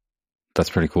mean,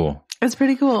 that's pretty cool. It's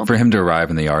pretty cool. For him to arrive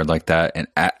in the yard like that and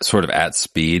sort of at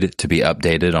speed to be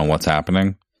updated on what's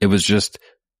happening. It was just,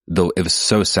 it was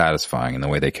so satisfying in the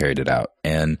way they carried it out.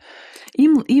 And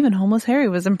even homeless Harry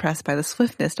was impressed by the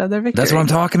swiftness of their victory. That's what I'm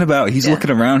talking about. He's looking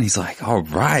around. He's like, all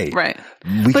right. Right.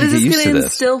 We can get used to this. But is this going to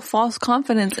instill false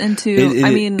confidence into,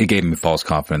 it gave me false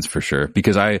confidence for sure.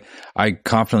 Because I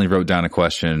confidently wrote down a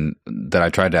question that I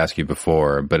tried to ask you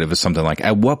before, but it was something like,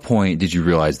 at what point did you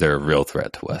realize they're a real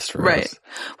threat to Westeros? Right.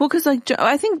 Well, cause like,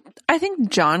 I think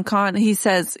John Con, he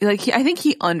says, like, I think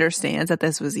he understands that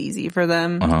this was easy for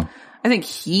them. Uh-huh. I think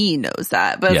he knows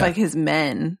that, but it's like his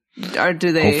men. Or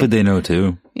do they? Hopefully they know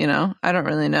too. You know, I don't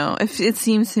really know. It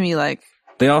seems to me like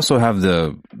they also have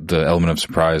the element of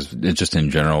surprise just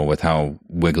in general with how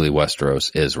wiggly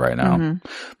Westeros is right now. Mm-hmm.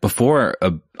 Before,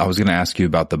 I was going to ask you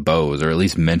about the bows, or at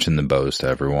least mention the bows to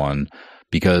everyone,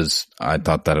 because I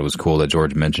thought that it was cool that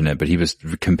George mentioned it. But he was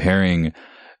comparing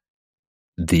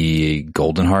the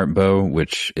Golden Heart bow,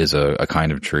 which is a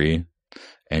kind of tree,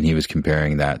 and he was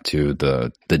comparing that to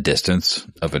the distance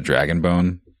of a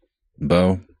dragonbone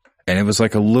bow. And it was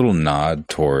like a little nod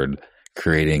toward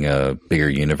creating a bigger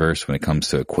universe when it comes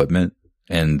to equipment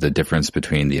and the difference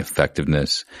between the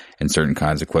effectiveness and certain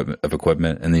kinds of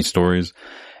equipment in these stories.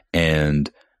 And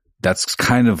that's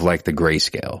kind of like the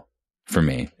grayscale for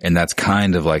me. And that's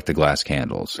kind of like the glass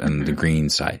candles and the green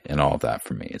sight and all of that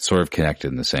for me. It's sort of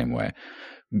connected in the same way.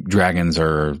 Dragons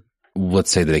are,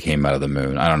 let's say that they came out of the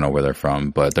moon. I don't know where they're from,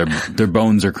 but their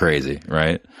bones are crazy,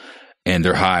 right? And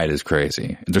their hide is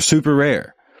crazy. They're super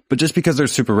rare. But just because they're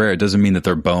super rare, it doesn't mean that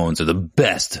their bones are the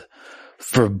best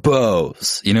for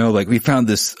bows. You know, like we found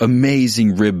this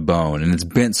amazing rib bone and it's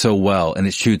bent so well and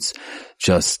it shoots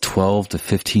just 12 to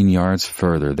 15 yards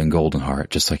further than Golden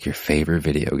Heart, just like your favorite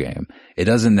video game. It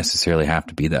doesn't necessarily have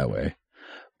to be that way,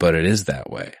 but it is that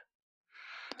way.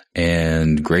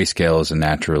 And grayscale is a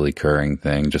naturally occurring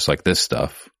thing, just like this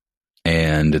stuff.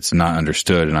 And it's not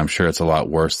understood, and I'm sure it's a lot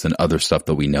worse than other stuff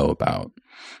that we know about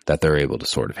that they're able to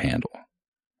sort of handle.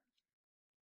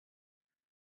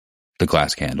 The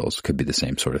glass candles could be the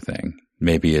same sort of thing.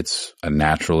 Maybe it's a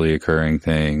naturally occurring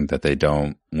thing that they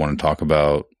don't want to talk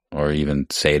about or even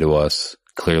say to us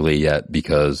clearly yet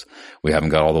because we haven't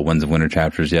got all the Winds of Winter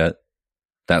chapters yet.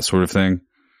 That sort of thing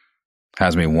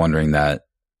has me wondering that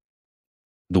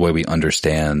the way we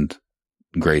understand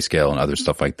grayscale and other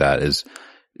stuff like that is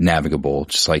navigable,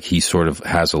 just like he sort of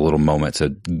has a little moment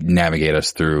to navigate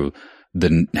us through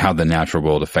how the natural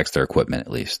world affects their equipment,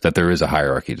 at least. That there is a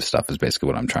hierarchy to stuff is basically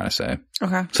what I'm trying to say.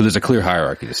 Okay. So there's a clear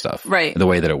hierarchy to stuff. Right. The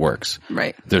way that it works.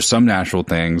 Right. There's some natural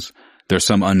things. There's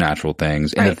some unnatural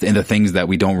things. And, and the things that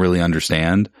we don't really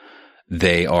understand,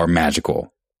 they are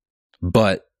magical.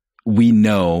 But we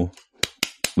know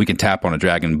we can tap on a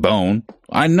dragon bone.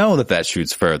 I know that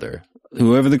shoots further.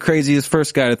 Whoever the craziest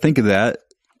first guy to think of that,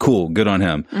 cool, good on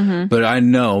him. Mm-hmm. But I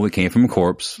know it came from a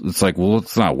corpse. It's like, well,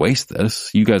 let's not waste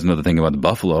this. You guys know the thing about the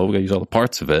buffalo. We gotta use all the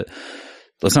parts of it.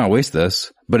 Let's not waste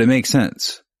this. But it makes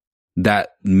sense. that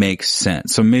makes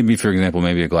sense. So maybe, for example,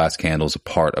 maybe a glass candle is a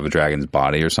part of a dragon's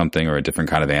body or something, or a different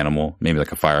kind of animal, maybe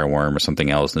like a fireworm or something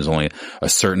else. And there's only a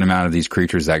certain amount of these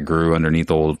creatures that grew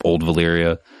underneath old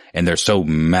Valyria, and they're so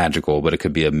magical, but it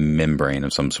could be a membrane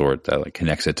of some sort that like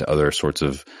connects it to other sorts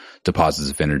of deposits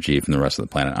of energy from the rest of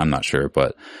the planet. I'm not sure,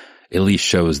 but at least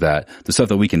shows that the stuff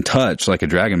that we can touch, like a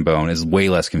dragon bone, is way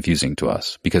less confusing to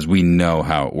us because we know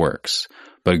how it works.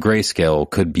 But a grayscale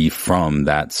could be from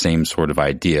that same sort of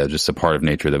idea, just a part of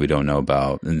nature that we don't know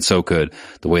about. And so could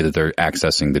the way that they're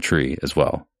accessing the tree as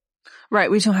well. Right.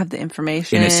 We don't have the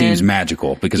information. And it seems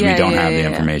magical because we don't have the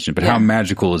information. But how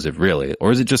magical is it really?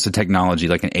 Or is it just a technology,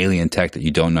 like an alien tech that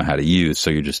you don't know how to use, so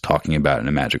you're just talking about it in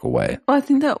a magical way? Well, I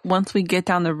think that once we get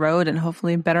down the road and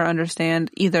hopefully better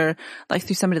understand, either like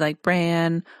through somebody like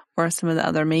Bran or some of the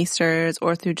other maesters,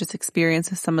 or through just experience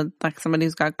with somebody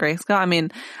who's got grayscale. I mean,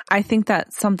 I think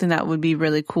that something that would be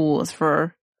really cool is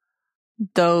for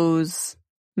those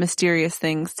mysterious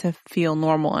things to feel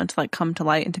normal and to like come to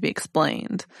light and to be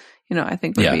explained. You know, I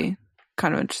think would be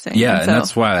kind of interesting. Yeah, and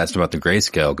that's why I asked about the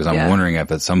grayscale, because I'm wondering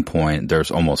if at some point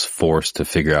there's almost forced to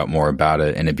figure out more about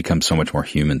it, and it becomes so much more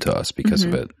human to us because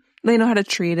of it. They know how to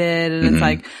treat it, and it's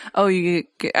like,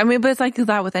 but it's like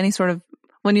that with any sort of,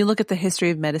 when you look at the history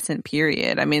of medicine,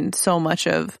 period, I mean, so much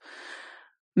of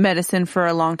medicine for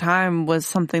a long time was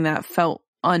something that felt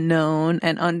unknown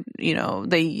and,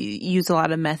 they use a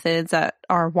lot of methods that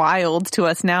are wild to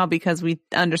us now because we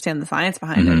understand the science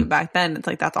behind it. But back then, it's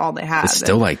like that's all they had. It's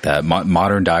still like that.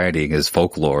 Modern dieting is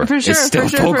folklore. For sure. It's still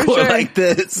folklore like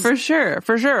this. For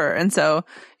sure. And so,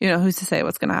 who's to say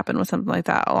what's going to happen with something like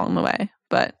that along the way?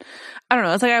 But I don't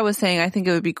know. It's like I was saying, I think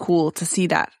it would be cool to see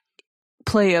that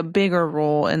play a bigger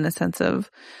role in the sense of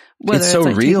whether it's so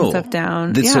like real. Taking stuff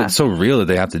down. It's so real that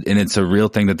they have to, and it's a real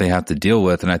thing that they have to deal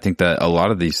with. And I think that a lot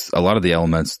of the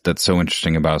elements that's so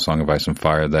interesting about A Song of Ice and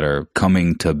Fire that are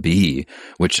coming to be,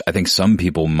 which I think some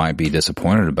people might be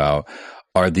disappointed about,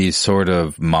 are these sort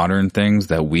of modern things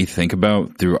that we think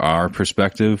about through our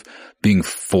perspective being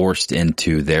forced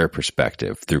into their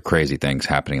perspective through crazy things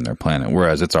happening in their planet.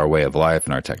 Whereas it's our way of life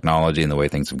and our technology and the way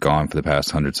things have gone for the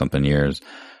past 100-something years.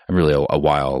 Really a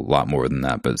lot more than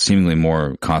that, but seemingly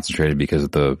more concentrated because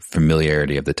of the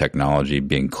familiarity of the technology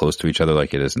being close to each other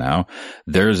like it is now.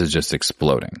 Theirs is just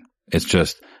exploding. It's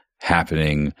just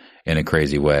happening in a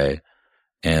crazy way.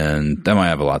 And that might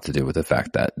have a lot to do with the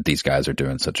fact that these guys are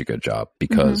doing such a good job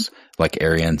because like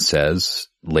Ariane says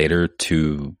later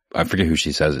to, I forget who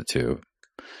she says it to.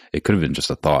 It could have been just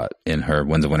a thought in her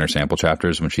Winds of Winter sample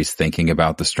chapters when she's thinking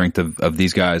about the strength of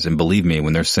these guys. And believe me,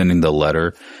 when they're sending the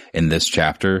letter in this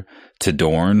chapter to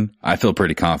Dorne, I feel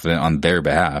pretty confident on their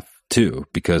behalf too,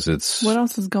 because it's... What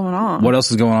else is going on?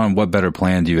 What better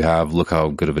plan do you have? Look how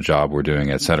good of a job we're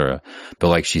doing, etc. But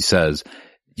like she says,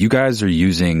 you guys are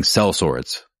using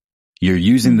sellswords. You're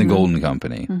using the Golden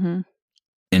Company.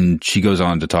 And she goes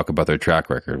on to talk about their track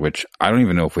record, which I don't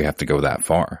even know if we have to go that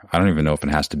far. I don't even know if it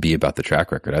has to be about the track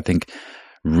record. I think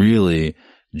really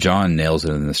John nails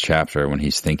it in this chapter when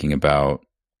he's thinking about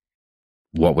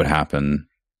what would happen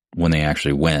when they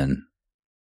actually win.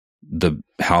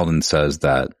 Haldon says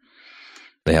that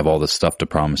they have all this stuff to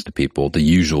promise to people, the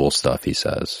usual stuff, he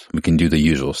says. We can do the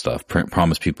usual stuff,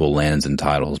 promise people lands and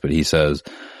titles, but he says,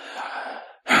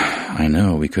 I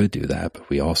know we could do that, but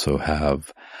we also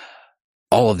have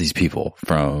all of these people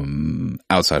from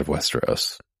outside of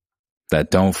Westeros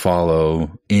that don't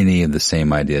follow any of the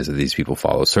same ideas that these people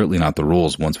follow, certainly not the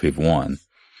rules once we've won.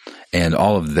 And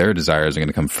all of their desires are going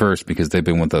to come first because they've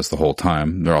been with us the whole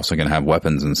time. They're also going to have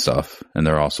weapons and stuff, and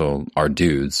they're also our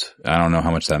dudes. I don't know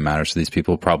how much that matters to these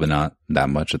people. Probably not that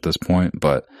much at this point,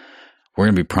 but we're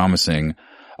going to be promising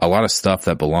a lot of stuff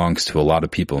that belongs to a lot of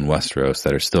people in Westeros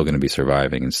that are still going to be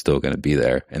surviving and still going to be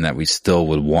there, and that we still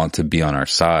would want to be on our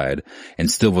side and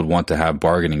still would want to have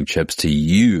bargaining chips to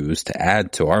use to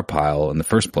add to our pile in the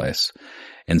first place.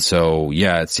 And so,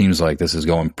 yeah, it seems like this is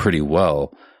going pretty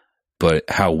well, but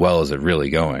how well is it really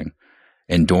going?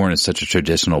 And Dorne is such a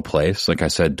traditional place. Like I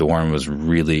said, Dorne was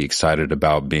really excited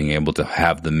about being able to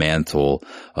have the mantle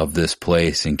of this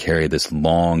place and carry this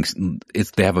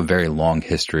they have a very long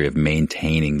history of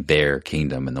maintaining their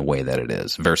kingdom in the way that it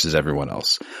is versus everyone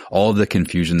else. All of the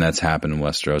confusion that's happened in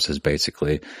Westeros has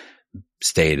basically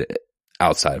stayed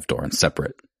outside of Dorne,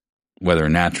 separate, whether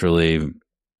naturally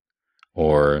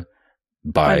or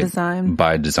by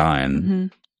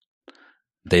design.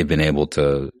 They've been able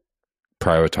to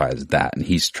prioritize that, and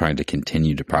he's trying to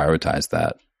continue to prioritize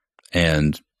that.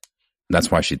 And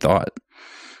that's why she thought,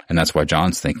 and that's why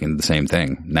John's thinking the same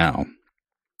thing now.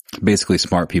 Basically,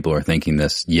 smart people are thinking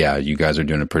this, yeah, you guys are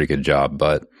doing a pretty good job,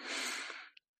 but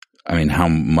I mean, how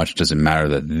much does it matter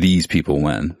that these people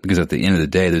win? Because at the end of the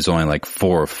day, there's only like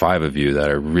 4 or 5 of you that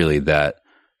are really that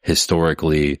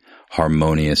historically,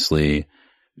 harmoniously,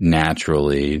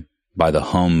 naturally, by the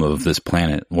hum of this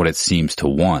planet, what it seems to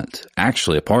want,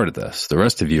 actually a part of this. The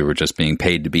rest of you are just being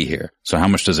paid to be here. So how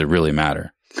much does it really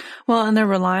matter? Well, and they're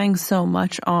relying so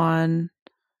much on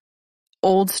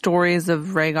old stories of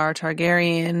Rhaegar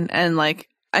Targaryen. And like,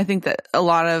 I think that a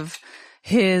lot of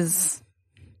his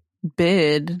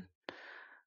bid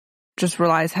just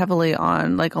relies heavily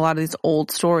on like a lot of these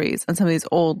old stories and some of these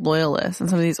old loyalists and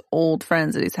some of these old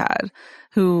friends that he's had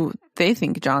who they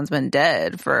think Jon's been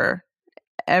dead for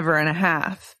ever and a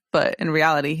half, but in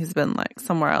reality he's been like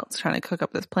somewhere else trying to cook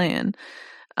up this plan.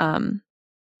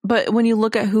 But when you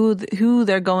look at who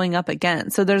they're going up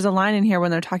against, so there's a line in here when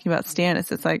they're talking about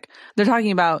Stannis, it's like they're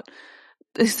talking about,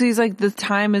 he's like, the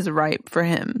time is ripe for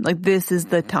him. Like, this is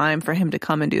the time for him to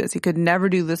come and do this. He could never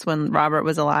do this when Robert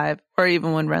was alive or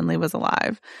even when Renly was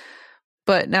alive.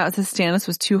 But now it says Stannis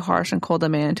was too harsh and cold a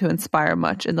man to inspire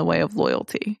much in the way of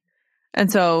loyalty.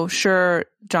 And so, sure,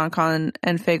 Jon Con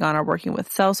and Fagon are working with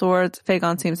sellswords.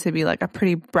 Fagon seems to be like a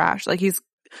pretty brash, like he's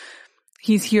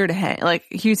here to hang, like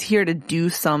he's here to do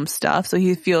some stuff. So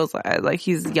he feels like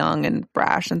he's young and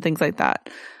brash and things like that.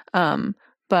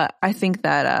 But I think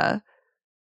that,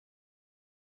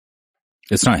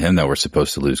 it's not him that we're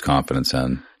supposed to lose confidence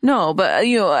in. No, but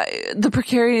the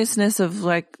precariousness of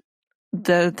like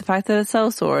the fact that it's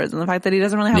sellswords and the fact that he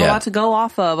doesn't really have a lot to go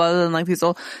off of other than like these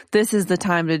old, this is the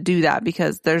time to do that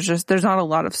because there's not a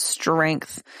lot of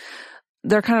strength.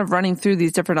 They're kind of running through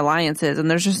these different alliances and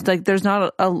there's just like, there's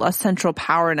not a central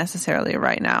power necessarily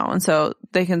right now. And so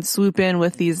they can swoop in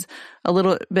with these a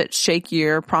little bit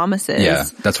shakier promises. Yeah.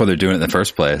 That's why they're doing it in the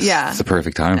first place. Yeah. It's the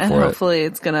perfect time and for it. Hopefully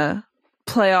it's going to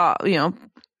pay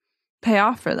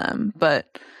off for them.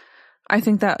 But I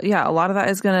think that, a lot of that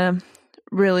is going to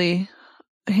really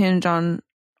hinge on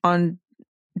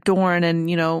Dorne. And,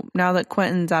 now that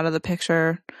Quentin's out of the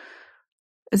picture,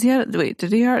 is he wait,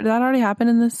 did that already happen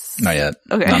in this? Not yet.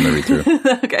 Okay. Not in the read-through.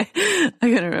 Okay. I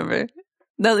couldn't remember.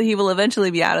 Now that he will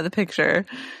eventually be out of the picture,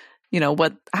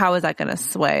 how is that going to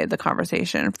sway the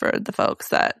conversation for the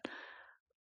folks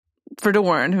for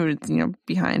Dorne who's,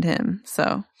 behind him.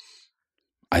 So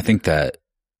I think that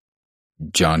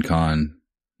Jon Con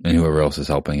and whoever else is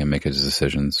helping him make his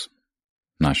decisions,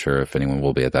 not sure if anyone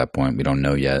will be at that point, we don't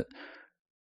know yet,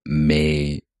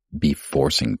 may be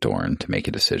forcing Dorne to make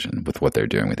a decision with what they're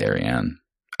doing with Arianne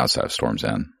outside of Storm's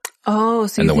End. Oh,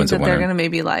 so you think that they're going to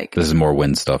maybe like... This is more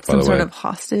wind stuff, by the way. Some sort of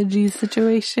hostage-y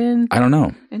situation? I don't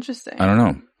know. Interesting. I don't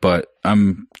know, but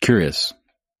I'm curious.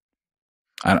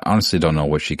 I honestly don't know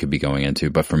what she could be going into,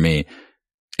 but for me,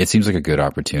 it seems like a good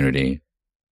opportunity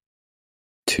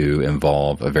to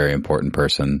involve a very important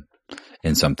person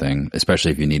in something,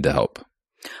 especially if you need the help.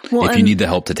 Well, if you need the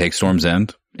help to take Storm's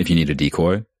End, if you need a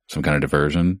decoy, some kind of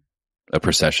diversion, a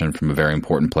procession from a very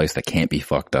important place that can't be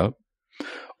fucked up,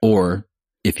 or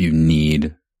if you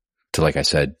need to, like I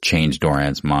said, change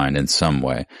Doran's mind in some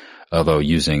way. Although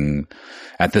using,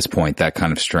 at this point, that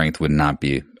kind of strength would not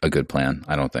be a good plan,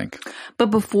 I don't think.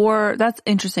 But that's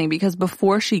interesting because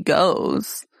before she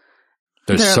goes...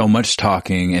 There's so much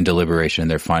talking and deliberation.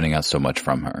 They're finding out so much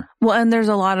from her. Well, and there's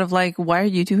a lot of like, why are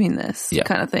you doing this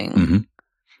kind of thing? Mm-hmm.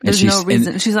 There's no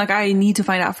reason. She's like, I need to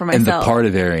find out for myself. And the part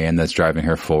of Arianne that's driving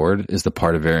her forward is the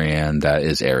part of Arianne that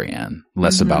is Arianne.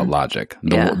 Less about logic.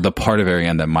 The part of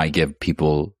Arianne that might give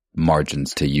people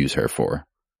margins to use her for.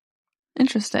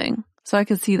 Interesting. So I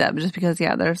could see that just because,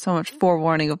 there's so much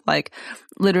forewarning of like,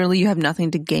 literally you have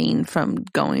nothing to gain from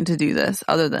going to do this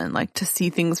other than like to see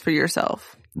things for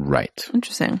yourself. Right.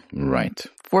 Interesting. Right.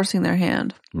 Forcing their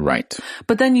hand. Right.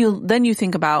 But then you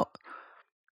think about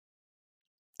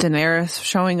Daenerys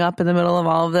showing up in the middle of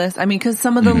all of this. I mean, because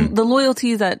some of the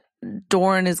loyalties that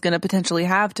Dorne is going to potentially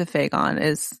have to Fagon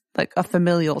is like a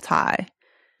familial tie.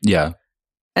 Yeah.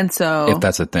 And so... If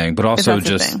that's a thing. But also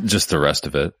just the rest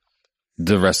of it.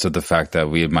 The rest of the fact that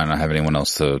we might not have anyone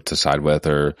else to side with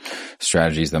or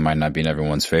strategies that might not be in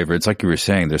everyone's favor. It's like you were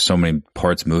saying, there's so many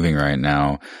parts moving right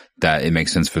now that it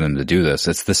makes sense for them to do this.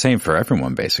 It's the same for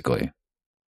everyone, basically.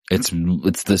 It's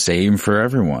the same for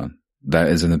everyone that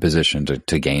is in the position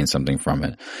to gain something from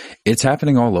it. It's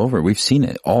happening all over. We've seen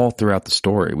it all throughout the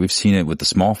story. We've seen it with the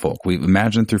small folk. We've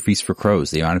imagined through Feast for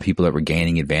Crows, the amount of people that were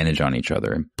gaining advantage on each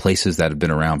other in places that have been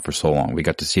around for so long. We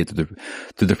got to see it through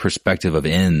the perspective of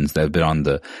inns that have been on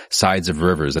the sides of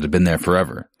rivers that have been there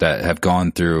forever, that have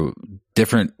gone through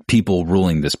different people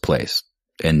ruling this place,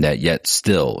 and that yet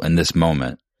still in this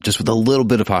moment just with a little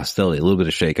bit of hostility, a little bit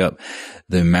of shake up,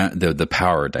 the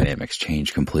power dynamics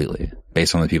change completely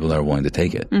based on the people that are willing to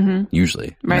take it,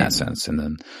 usually in that sense. And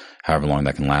then however long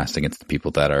that can last against the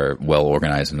people that are well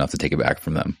organized enough to take it back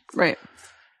from them. Right.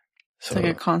 So, it's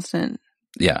like a constant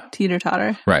yeah,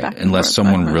 teeter-totter. Right. Unless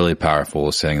someone really powerful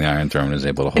is sitting in the Iron Throne and is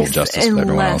able to hold justice with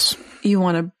everyone else. You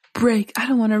want to break. I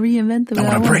don't want to reinvent the wheel.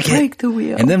 I want to break the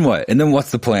wheel. And then what? And then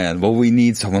what's the plan? Well, we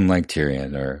need someone like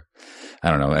Tyrion, or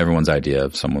I don't know, everyone's idea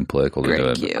of someone political to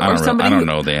do it. I don't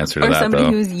know the answer to that, though. Or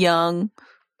somebody who's young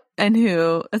and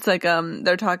who, it's like,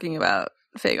 they're talking about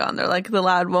Fagon. They're like, the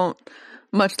lad won't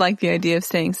much like the idea of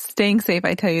staying safe.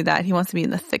 I tell you that. He wants to be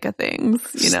in the thick of things,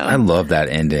 you know? I love that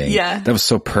ending. Yeah. That was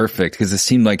so perfect because it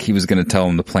seemed like he was going to tell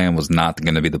him the plan was not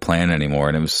going to be the plan anymore.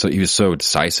 And he was so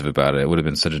decisive about it. It would have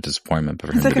been such a disappointment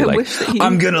for him to be like,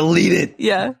 I'm going to lead it.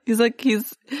 Yeah.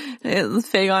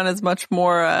 Fagon is much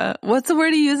more, what's the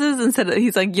word he uses? Instead of,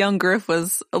 he's like, young Griff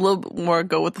was a little bit more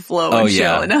go with the flow. Oh,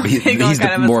 yeah. Now he's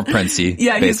more princey.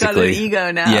 Yeah. Basically. He's got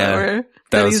an ego now. Yeah.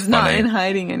 That he's funny. Not in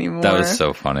hiding anymore. That was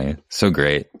so funny. So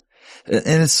great.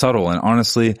 And it's subtle. And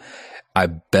honestly, I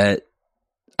bet,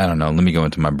 I don't know, let me go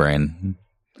into my brain.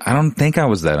 I don't think I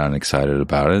was that unexcited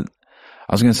about it.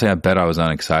 I was going to say, I bet I was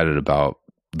unexcited about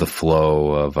the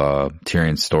flow of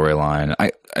Tyrion's storyline.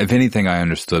 If anything, I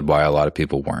understood why a lot of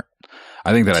people weren't.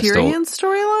 I think that Tyrion's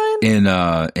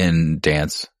storyline? In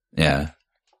Dance. Yeah.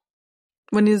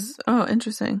 When he's,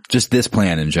 interesting. Just this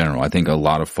plan in general. I think a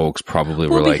lot of folks probably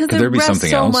were like, could there be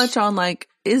something else? So much on like,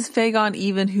 is Fagon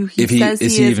even who he says he is?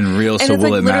 Is he even real? So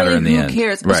will it matter in the end? Who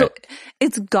cares? Right. So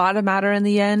it's gotta matter in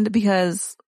the end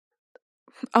because,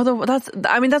 although that's what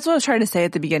I was trying to say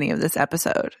at the beginning of this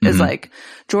episode is like,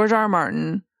 George R. R.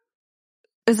 Martin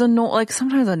is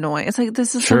sometimes annoying. It's like,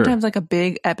 this is sometimes like a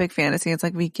big epic fantasy. It's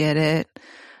like, we get it.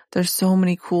 There's so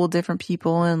many cool different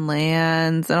people and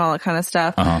lands and all that kind of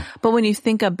stuff. But when you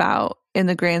think about in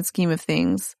the grand scheme of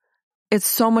things, it's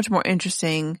so much more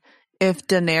interesting if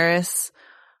Daenerys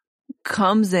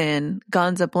comes in,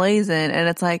 guns a-blazing, and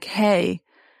it's like, hey,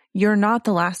 you're not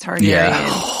the last Targaryen. Yeah.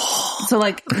 So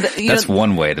like, that's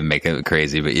one way to make it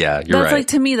crazy, but yeah, you're right. That's like,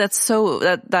 to me, that's so,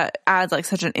 that adds like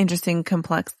such an interesting,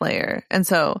 complex layer. And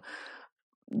so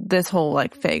this whole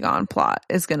like Fagon plot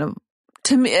is going to,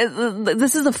 to me,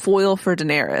 this is a foil for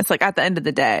Daenerys, like at the end of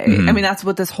the day. I mean, that's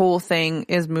what this whole thing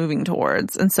is moving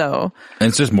towards. And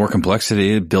it's just more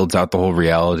complexity. It builds out the whole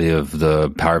reality of the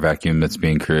power vacuum that's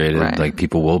being created. Right. Like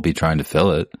people will be trying to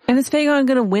fill it. And is Fagon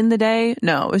going to win the day?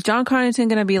 No. Is John Connington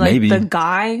going to be like the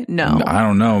guy? No. I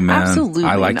don't know, man. Absolutely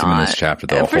I liked him in this chapter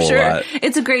though, a whole lot.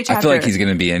 It's a great chapter. I feel like he's going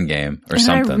to be Endgame or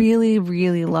something. I really,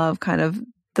 really love kind of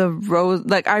the rose.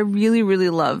 Like I really,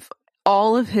 really love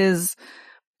all of his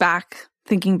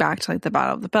thinking back to like the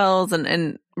Battle of the Bells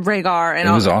and Rhaegar and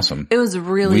it was awesome. It was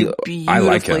really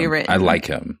beautifully written. I like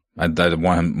him. I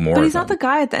want him more. But he's not the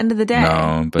guy at the end of the day.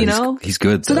 No, but he's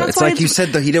good. So it's like you said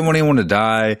though, he didn't want anyone to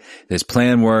die. His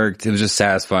plan worked. It was just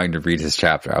satisfying to read his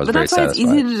chapter. I was very satisfied. It's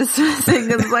easy to dismiss it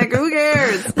because it's like, who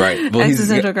cares? Right. Well,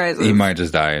 existential crisis. He might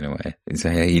just die anyway.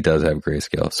 He does have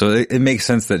grayscale. So it makes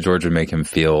sense that George would make him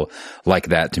feel like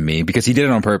that to me because he did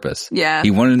it on purpose. Yeah.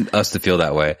 He wanted us to feel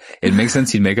that way. It makes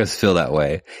sense he'd make us feel that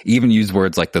way. Even use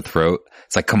words like the throat.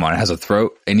 It's like, come on, it has a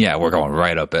throat. And yeah, we're going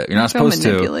right up it. You're not supposed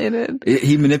to.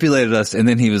 He manipulated us and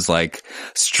then he was like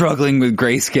struggling with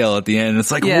grayscale at the end.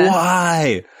 It's like,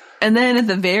 why? And then at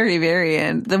the very, very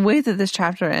end, the way that this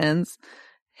chapter ends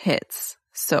hits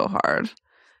so hard.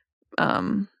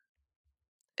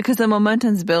 Because the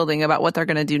momentum's building about what they're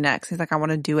going to do next. He's like, I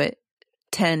want to do it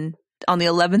on the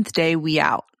 11th day we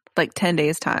out. Like 10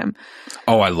 days time.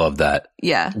 Oh, I love that.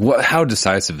 Yeah. How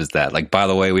decisive is that? Like, by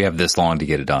the way, we have this long to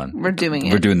get it done. We're doing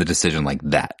it. We're doing the decision like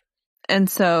that. And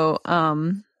so, blah,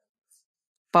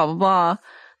 blah, blah.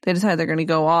 They decide they're going to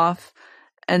go off.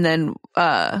 And then,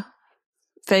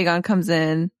 Fagon comes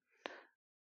in.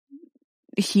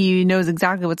 He knows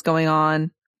exactly what's going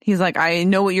on. He's like, I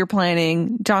know what you're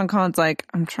planning. John Conn's like,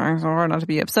 I'm trying so hard not to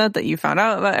be upset that you found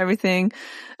out about everything.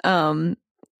 We're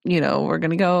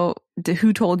going to go.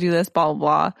 Who told you this? Blah,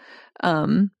 blah,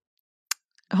 blah.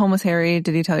 Homeless Harry,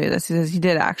 did he tell you this? He says, he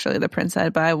did actually, the prince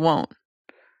said, but I won't.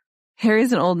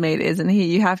 Harry's an old maid, isn't he?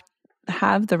 You have to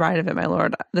have the right of it, my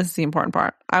lord. This is the important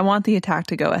part. I want the attack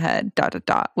to go ahead, ...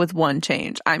 with one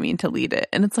change. I mean, to lead it.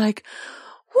 And it's like,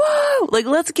 whoa, like,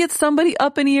 let's get somebody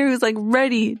up in here who's like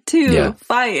ready to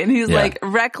fight and who's like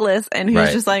reckless and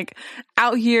who's just like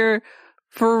out here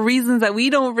for reasons that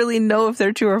we don't really know if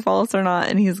they're true or false or not.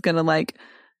 And he's going to like,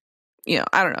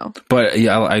 I don't know. But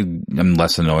yeah, I'm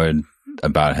less annoyed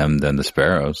about him than the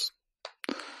Sparrows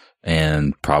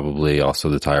and probably also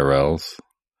the Tyrells.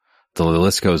 the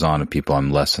list goes on of people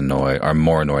I'm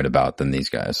more annoyed about than these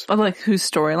guys. Or like whose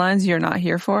storylines you're not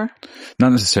here for?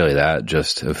 Not necessarily that,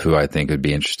 just of who I think would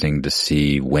be interesting to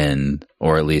see win,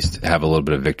 or at least have a little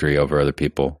bit of victory over other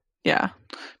people. Yeah.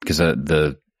 Because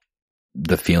the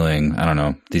feeling, I don't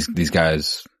know, these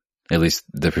guys, at least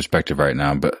the perspective right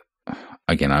now, but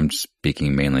again, I'm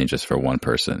speaking mainly just for one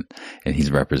person, and he's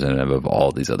representative of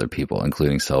all these other people,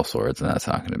 including sellswords, and that's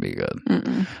not going to be good.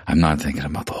 Mm-mm. I'm not thinking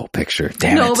about the whole picture.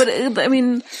 Damn it. No, but I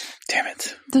mean, damn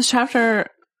it. This chapter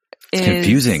is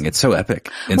confusing. It's so epic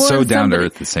and so down to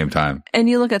earth at the same time. And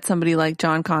you look at somebody like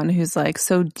Jon Con, who's like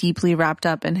so deeply wrapped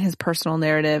up in his personal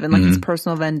narrative and like his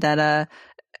personal vendetta,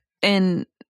 and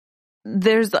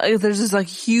there's this like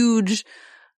huge,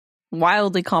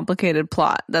 wildly complicated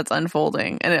plot that's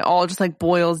unfolding, and it all just like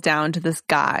boils down to this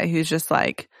guy who's just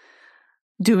like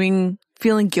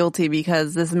feeling guilty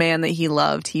because this man that he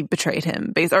loved, he betrayed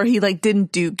him, or he like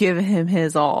didn't give him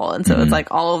his all, and so it's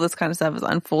like all of this kind of stuff is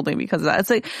unfolding because of that. It's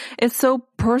like it's so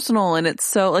personal, and it's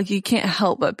so like you can't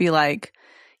help but be like,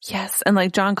 yes. And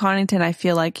like John Connington, I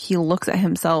feel like he looks at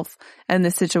himself in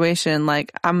this situation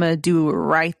like, I'm going to do it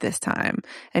right this time.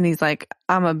 And he's like,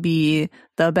 I'm going to be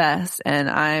the best, and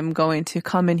I'm going to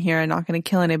come in here and not going to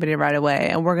kill anybody right away.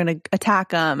 And we're going to attack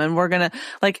them, and we're going to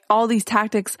like all these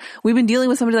tactics. We've been dealing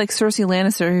with somebody like Cersei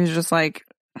Lannister who's just like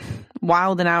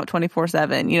wilding out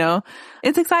 24/7, you know?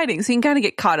 It's exciting. So you can kind of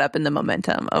get caught up in the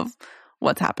momentum of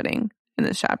what's happening in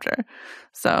this chapter.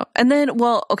 So, and then,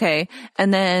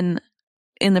 and then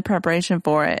in the preparation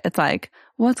for it, it's like,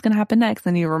 what's going to happen next?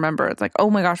 And you remember, it's like,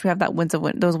 oh my gosh, we have that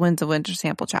those Winds of Winter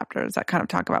sample chapters that kind of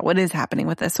talk about what is happening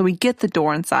with this. So we get the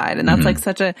Dorne-side, and that's like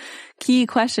such a key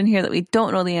question here that we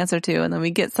don't know the answer to. And then we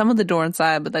get some of the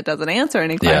Dorne-side, but that doesn't answer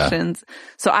any questions. Yeah.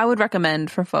 So I would recommend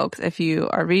for folks, if you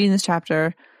are reading this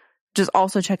chapter, just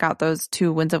also check out those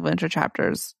 2 Winds of Winter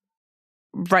chapters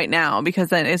right now, because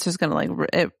then it's just going to like,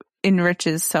 it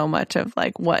enriches so much of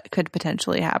like what could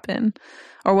potentially happen.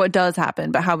 Or what does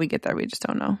happen, but how we get there, we just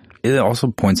don't know. It also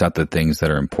points out the things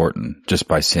that are important just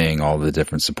by seeing all the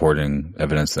different supporting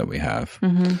evidence that we have.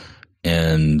 Mm-hmm.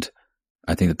 And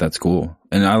I think that that's cool.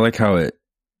 And I like how it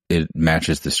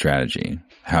matches the strategy,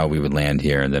 how we would land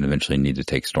here and then eventually need to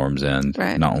take Storm's End,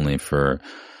 right. Not only for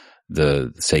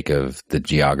the sake of the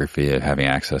geography of having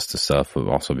access to stuff, but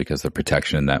also because the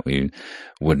protection that we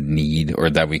would need, or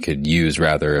that we could use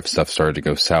rather, if stuff started to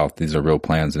go south. These are real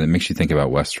plans, and it makes you think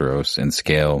about Westeros and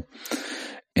scale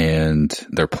and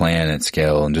their plan at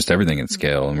scale and just everything at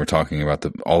scale. And we're talking about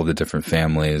all the different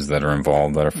families that are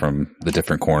involved, that are from the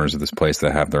different corners of this place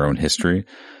that have their own history,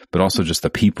 but also just the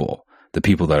people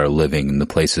that are living in the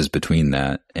places between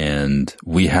that. And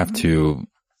we have to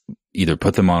either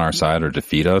put them on our side or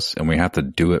defeat us, and we have to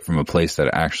do it from a place that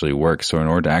actually works. So in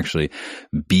order to actually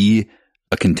be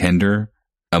a contender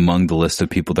among the list of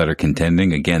people that are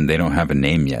contending, again, they don't have a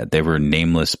name yet. They were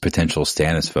nameless potential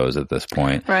Stannis foes at this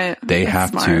point. Right. They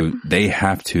have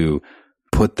to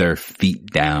put their feet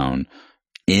down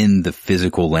in the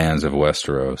physical lands of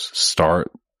Westeros,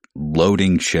 start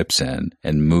loading ships in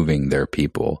and moving their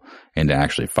people, and to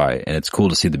actually fight. And it's cool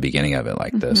to see the beginning of it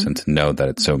like this, and to know that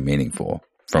it's so meaningful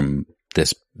from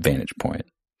this vantage point.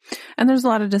 And there's a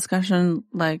lot of discussion,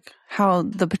 like how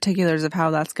the particulars of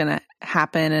how that's going to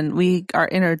happen. And we are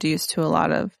introduced to a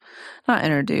lot of, not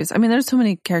introduced, I mean, there's so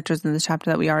many characters in this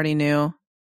chapter that we already knew,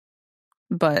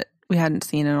 but we hadn't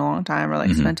seen in a long time, or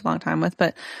like spent a long time with.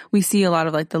 But we see a lot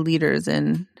of like the leaders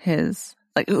in his,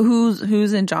 like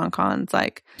who's in Jon Con's,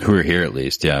 like, who are here at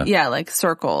least. Yeah, like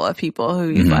circle of people who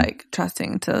he's like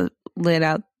trusting to lay it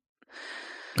out.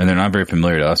 And they're not very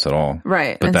familiar to us at all.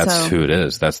 Right. But that's who it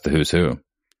is. That's the who's who.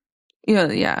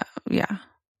 Yeah.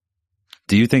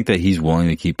 Do you think that he's willing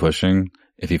to keep pushing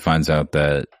if he finds out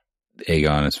that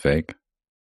Aegon is fake?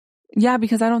 Yeah,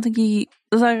 because I don't think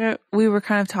like we were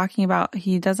kind of talking about,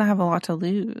 he doesn't have a lot to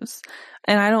lose.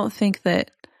 And I don't think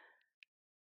that's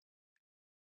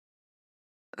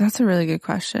a really good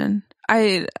question.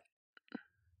 Like,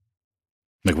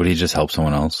 would he just help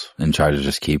someone else and try to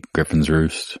just keep Griffin's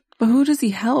Roost? But who does he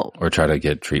help? Or try to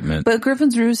get treatment? But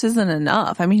Griffin's Roost isn't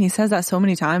enough. I mean, he says that so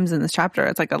many times in this chapter.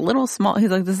 It's like a little small, he's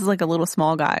like, this is like a little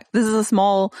small guy. This is a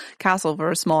small castle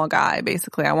for a small guy,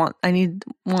 basically. I need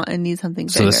something bigger.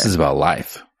 So this is about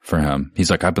life for him. He's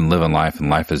like, I've been living life,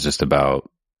 and life is just about,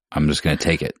 I'm just going to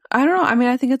take it. I don't know. I mean,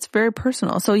 I think it's very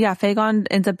personal. So yeah, Fagon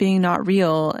ends up being not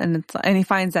real, and he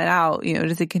finds that out. You know,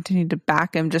 does he continue to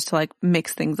back him just to like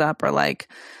mix things up or like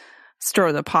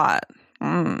stir the pot?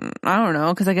 I don't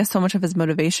know, because I guess so much of his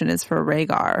motivation is for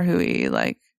Rhaegar, who he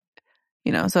like,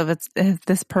 you know. So if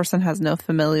this person has no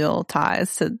familial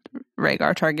ties to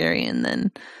Rhaegar Targaryen,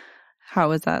 then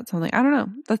How is that something? I don't know.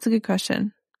 That's a good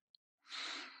question.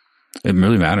 It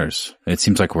really matters. It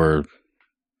seems like we're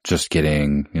just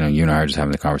getting, you and I are just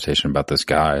having the conversation about this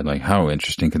guy. Like, how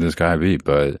interesting could this guy be?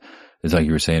 But it's like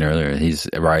you were saying earlier, he's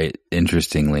right,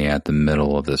 interestingly, at the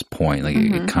middle of this point. Like,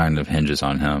 it kind of hinges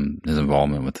on him, his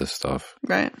involvement with this stuff.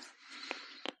 Right.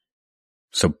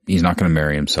 So he's not going to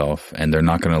marry himself, and they're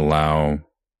not going to allow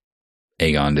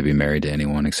Aegon to be married to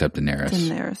anyone except Daenerys.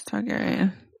 Daenerys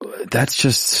Targaryen. That's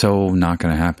just so not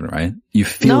going to happen, right? You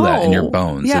feel that in your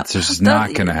bones. Yeah. It's just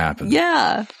not going to happen.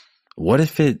 Yeah. What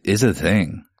if it is a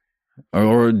thing?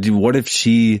 What if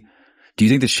do you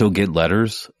think that she'll get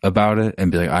letters about it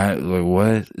and be like,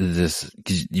 what is this?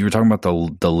 'Cause you were talking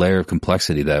about the layer of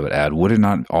complexity that would add. Would it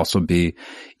not also be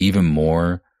even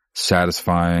more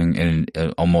satisfying and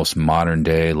almost modern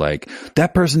day, like,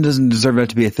 that person doesn't deserve that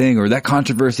to be a thing, or that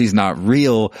controversy is not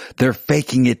real, they're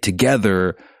faking it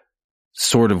together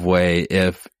sort of way,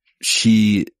 if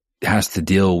she has to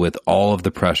deal with all of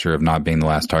the pressure of not being the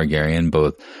last Targaryen,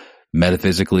 both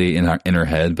metaphysically in her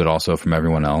head, but also from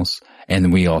everyone else.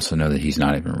 And we also know that he's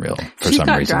not even real for she's some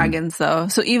got reason. Dragons though.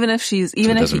 So even if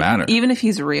matter. Even if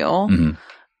he's real,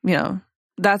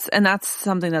 that's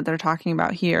something that they're talking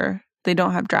about here. They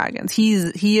don't have dragons. He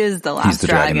is the last he's the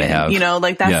dragon they have.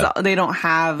 They don't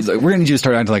have. He's like, we're going to need you to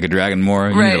start acting like a dragon more.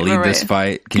 You need to lead this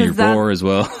fight. Can you roar as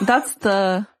well? That's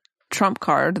the trump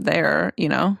card there,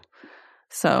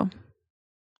 So.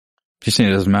 She's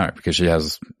saying it doesn't matter because she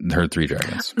has her 3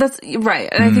 dragons. That's right.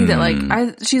 And I think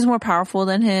that she's more powerful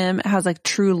than him, has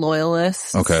true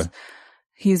loyalists. Okay.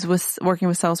 He's working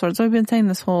with sellswords. So I've been saying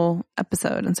this whole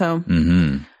episode. And so.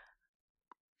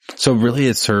 So really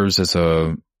it serves as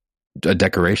a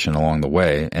decoration along the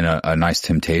way and a nice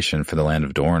temptation for the land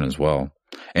of Dorne as well.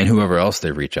 And whoever else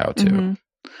they reach out to.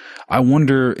 I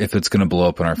wonder if it's going to blow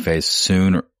up in our face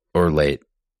soon or late.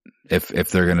 If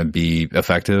they're going to be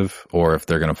effective or if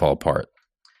they're going to fall apart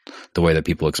the way that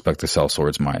people expect the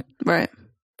sellswords might. Right.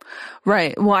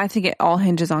 Well, I think it all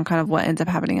hinges on kind of what ends up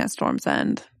happening at Storm's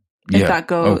End. If that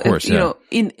goes, of course,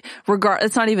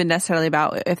 it's not even necessarily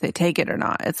about if they take it or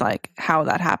not. It's like how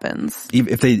that happens.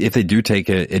 If they do take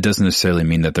it, it doesn't necessarily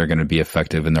mean that they're going to be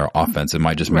effective in their offense. It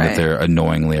might just mean that they're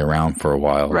annoyingly around for a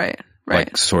while. Right.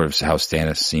 Like sort of how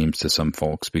Stannis seems to some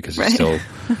folks because he still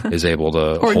is able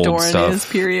to or hold Dorne stuff. Is,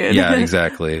 period. Yeah,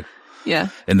 exactly. Yeah.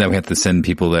 And then we have to send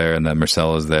people there and then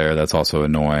Myrcella's there. That's also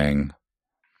annoying.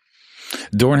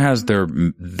 Dorne has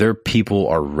their people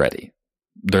are ready.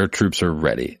 Their troops are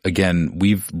ready. Again,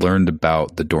 we've learned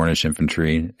about the Dornish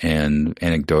infantry and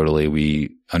anecdotally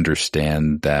we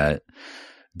understand that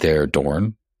they're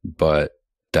Dorne, but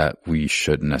that we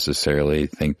shouldn't necessarily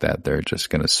think that they're just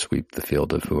going to sweep the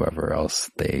field of whoever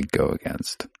else they go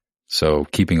against. So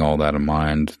keeping all that in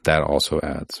mind, that also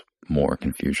adds more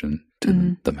confusion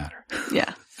to the matter.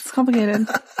 Yeah, it's complicated.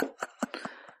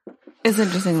 It's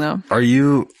interesting though. Are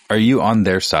you on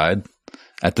their side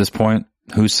at this point?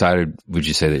 Whose side would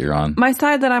you say that you're on? My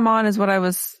side that I'm on is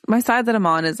my side that I'm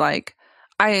on is like,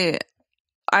 I'm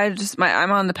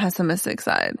on the pessimistic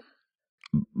side.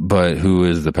 But who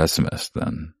is the pessimist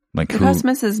then? Like the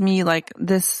pessimist is me. Like,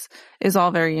 this is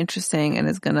all very interesting and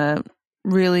is gonna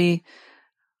really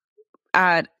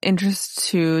add interest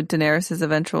to Daenerys'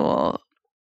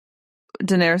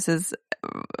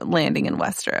 landing in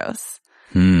Westeros.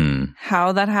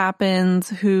 How that happens,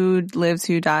 who lives,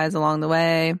 who dies along the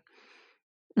way.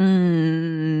 I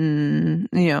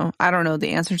don't know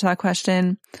the answer to that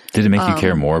question. Did it make you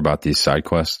care more about these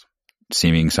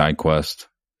seeming side quest,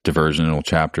 diversional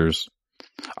chapters?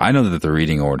 I know that the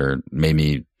reading order made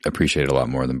me appreciate it a lot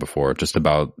more than before. Just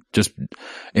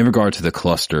in regard to the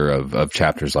cluster of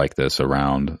chapters like this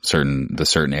around the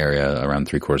certain area around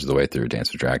 3/4 of the way through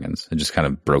Dance of Dragons. It just kind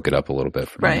of broke it up a little bit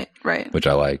for me. Right. Which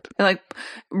I liked. It like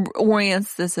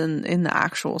orients this in the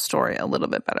actual story a little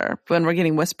bit better when we're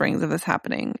getting whisperings of this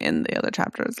happening in the other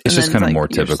chapters. It's just kind of more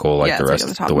typical, like the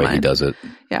rest of the way he does it.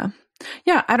 Yeah.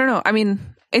 Yeah. I don't know. I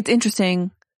mean, it's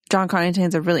interesting. Jon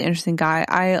Connington's a really interesting guy.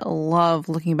 I love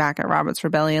looking back at Robert's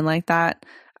Rebellion like that.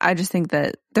 I just think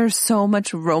that there's so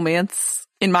much romance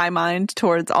in my mind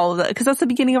towards all of that because that's the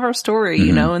beginning of our story,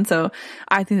 you know? And so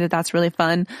I think that that's really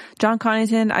fun. Jon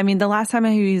Connington, I mean, the last time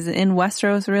he was in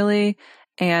Westeros really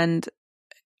and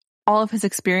all of his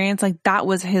experience, like that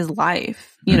was his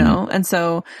life, you know? And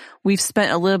so we've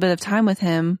spent a little bit of time with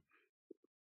him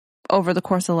over the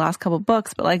course of the last couple of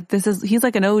books, but like he's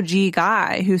like an OG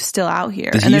guy who's still out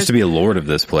here. He used to be a lord of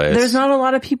this place. There's not a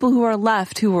lot of people who are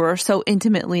left who were so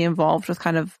intimately involved with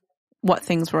kind of what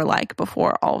things were like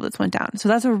before all of this went down. So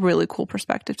that's a really cool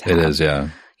perspective to have. It is, yeah.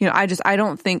 You know, I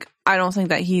don't think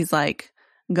that he's like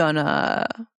gonna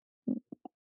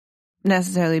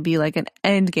necessarily be like an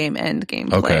end game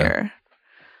player.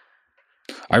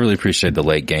 I really appreciate the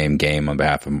late game on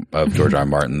behalf of George R. R.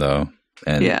 Martin, though,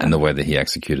 and the way that he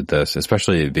executed this,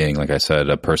 especially being, like I said,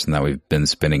 a person that we've been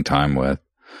spending time with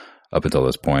up until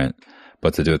this point,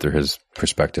 but to do it through his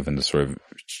perspective and to sort of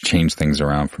change things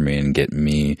around for me and get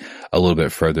me a little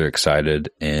bit further excited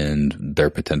in their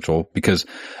potential. Because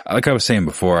like I was saying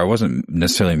before, I wasn't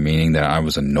necessarily meaning that I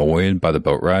was annoyed by the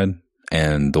boat ride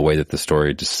and the way that the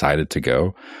story decided to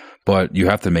go. But you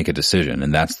have to make a decision,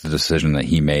 and that's the decision that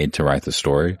he made to write the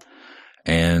story.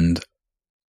 And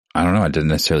I don't know, I didn't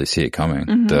necessarily see it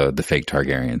coming, the fake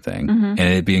Targaryen thing. And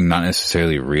it being not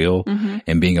necessarily real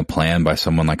and being a plan by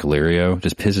someone like Illyrio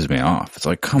just pisses me off. It's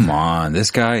like, come on,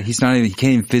 this guy, he can't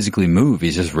even physically move.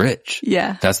 He's just rich.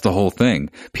 Yeah. That's the whole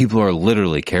thing. People are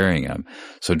literally carrying him.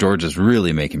 So George is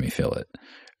really making me feel it.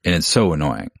 And it's so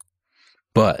annoying.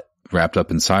 But wrapped up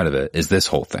inside of it is this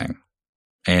whole thing.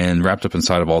 And wrapped up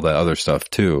inside of all that other stuff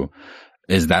too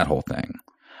is that whole thing.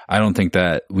 I don't think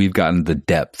that we've gotten the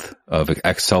depth of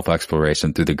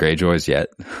self-exploration through the Greyjoys yet,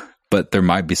 but there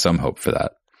might be some hope for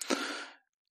that.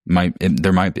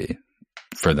 There might be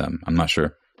for them. I'm not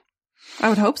sure. I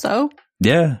would hope so.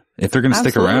 Yeah. If they're going to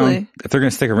stick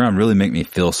around, really make me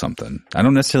feel something. I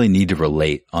don't necessarily need to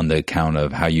relate on the account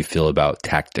of how you feel about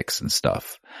tactics and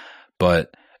stuff,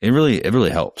 but it really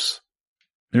helps.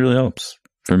 It really helps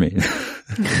for me.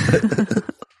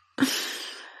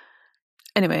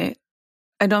 Anyway,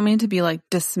 I don't mean to be like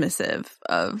dismissive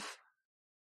of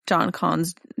Jon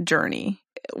Con's journey,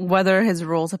 whether his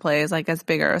role to play is like as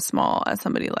big or as small as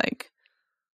somebody like,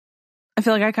 I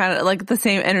feel like I kind of like the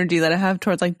same energy that I have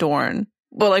towards like Dorne,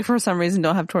 but like for some reason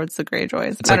don't have towards the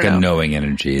Greyjoys. It's like a knowing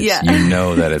energy. You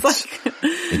know that it's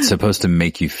it's supposed to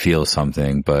make you feel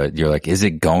something, but you're like, is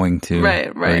it going to? Right.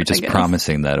 Or you're just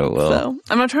promising that it will. So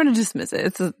I'm not trying to dismiss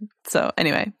it. So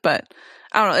anyway, but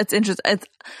I don't know. It's interesting.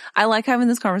 I like having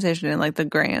this conversation in like the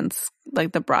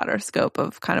like the broader scope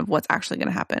of kind of what's actually going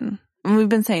to happen. And we've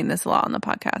been saying this a lot on the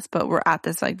podcast, but we're at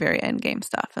this like very end game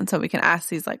stuff. And so we can ask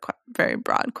these like very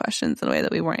broad questions in a way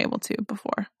that we weren't able to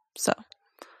before. So.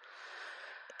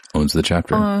 Owns the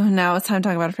chapter. Now it's time to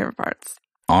talk about our favorite parts.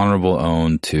 Honorable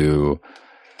own to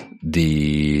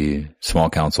the small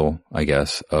council, I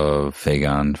guess, of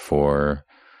Fagon for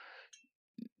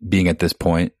being at this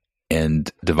point and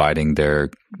dividing they're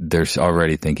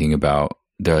already thinking about,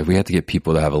 we have to get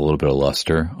people to have a little bit of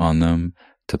luster on them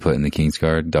to put in the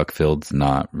Kingsguard. Duckfield's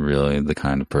not really the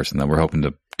kind of person that we're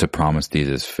hoping to promise these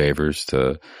as favors,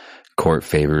 to court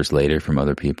favors later from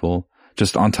other people.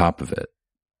 Just on top of it,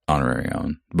 honorary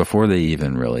own, before they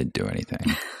even really do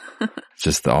anything.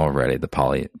 Just already the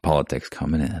politics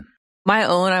coming in. My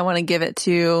own, I want to give it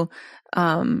to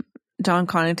John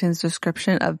Connington's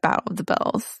description of Battle of the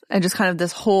Bells and just kind of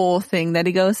this whole thing that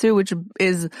he goes through, which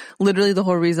is literally the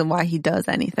whole reason why he does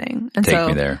anything. And Take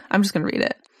me there. I'm just going to read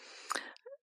it.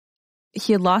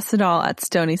 He had lost it all at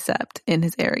Stony Sept in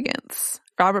his arrogance.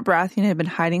 Robert Baratheon had been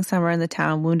hiding somewhere in the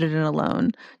town, wounded and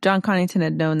alone. John Connington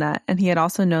had known that, and he had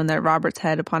also known that Robert's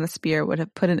head upon a spear would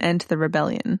have put an end to the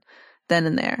rebellion, then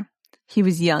and there. He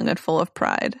was young and full of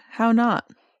pride. How not?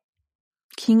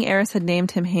 King Aerys had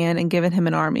named him hand and given him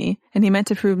an army, and he meant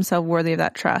to prove himself worthy of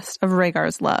that trust, of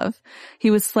Rhaegar's love.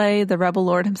 He would slay the rebel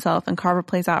lord himself and carve a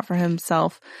place out for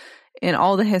himself in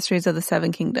all the histories of the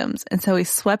Seven Kingdoms, and so he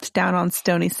swept down on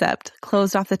Stony Sept,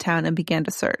 closed off the town, and began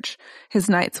to search. His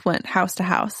knights went house to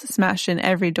house, smashed in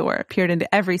every door, peered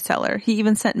into every cellar. He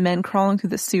even sent men crawling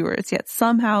through the sewers, yet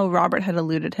somehow Robert had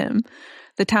eluded him.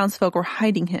 The townsfolk were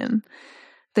hiding him.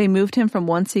 They moved him from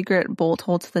one secret bolt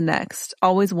hole to the next,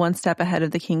 always one step ahead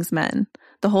of the king's men.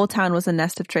 The whole town was a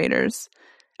nest of traitors.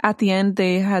 At the end,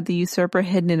 they had the usurper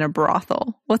hidden in a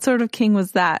brothel. What sort of king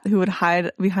was that who would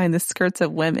hide behind the skirts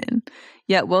of women?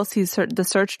 Yet whilst the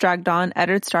search dragged on,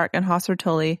 Eddard Stark and Hoster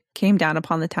Tully came down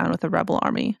upon the town with a rebel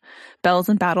army. Bells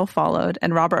and battle followed,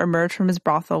 and Robert emerged from his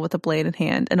brothel with a blade in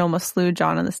hand and almost slew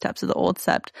Jon on the steps of the old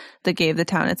sept that gave the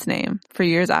town its name. For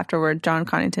years afterward, John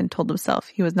Connington told himself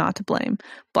he was not to blame.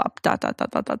 Blop, dot, dot, dot,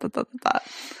 dot, dot, dot, dot, dot.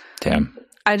 Damn.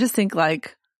 I just think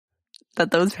like that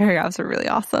those paragraphs are really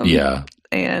awesome. Yeah.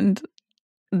 And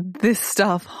this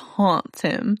stuff haunts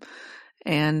him.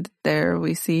 And there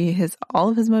we see all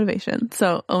of his motivation.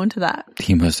 So own to that.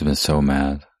 He must have been so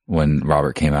mad when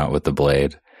Robert came out with the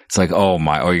blade. It's like, you're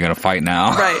going to fight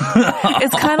now? Right.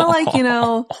 It's kind of like,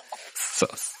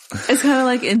 it's kind of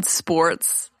like in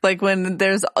sports. Like when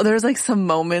there's like some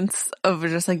moments of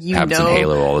just like, happens in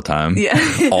Halo all the time. Yeah.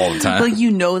 All the time.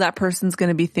 Like, that person's going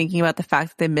to be thinking about the fact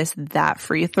that they missed that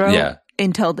free throw. Yeah.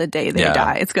 Until the day they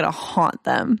die. It's going to haunt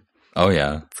them. Oh,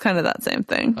 yeah. It's kind of that same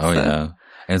thing. Oh, yeah.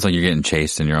 And it's like you're getting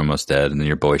chased and you're almost dead, and then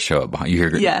your boys show up behind you.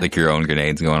 Hear like your own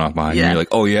grenades going off behind you. You're like,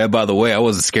 oh yeah, by the way, I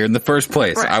wasn't scared in the first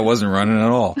place. Right. I wasn't running at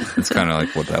all. It's kind of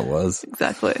like what that was.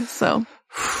 Exactly. So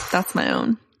that's my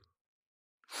own.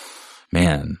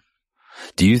 Man,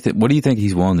 what do you think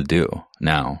he's willing to do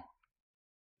now?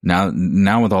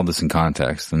 Now with all this in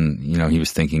context, and he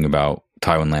was thinking about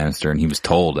Tywin Lannister, and he was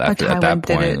told at that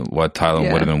point what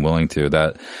Tywin would have been willing to.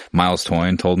 That Miles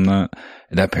Toyne told him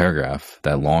that paragraph,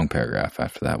 that long paragraph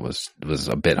after that was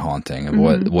a bit haunting of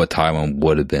what Tywin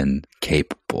would have been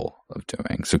capable of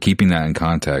doing. So keeping that in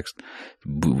context,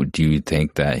 do you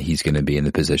think that he's going to be in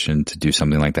the position to do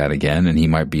something like that again? And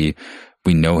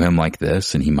we know him like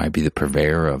this, and he might be the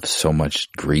purveyor of so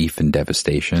much grief and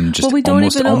devastation, just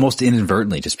almost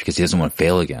inadvertently, just because he doesn't want to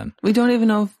fail again. We don't even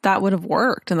know if that would have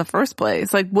worked in the first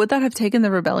place. Like, would that have taken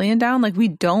the rebellion down? Like, we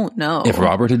don't know. If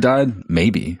Robert had died,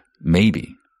 maybe.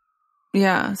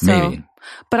 Yeah. So, maybe.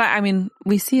 But I mean,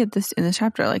 we see it in this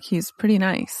chapter, like, he's pretty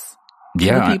nice.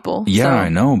 Yeah. To people. I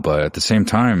know, but at the same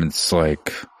time, it's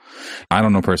like, I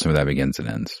don't know personally where that begins and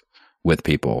ends with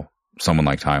people. Someone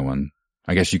like Tywin.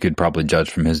 I guess you could probably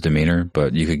judge from his demeanor,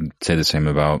 but you could say the same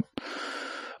about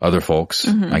other folks,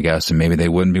 I guess, and maybe they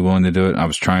wouldn't be willing to do it. I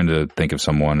was trying to think of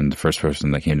someone, and the first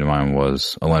person that came to mind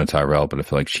was Olenna Tyrell, but I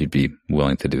feel like she'd be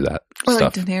willing to do that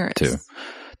stuff like Daenerys too.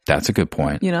 That's a good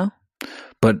point.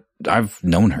 But I've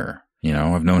known her.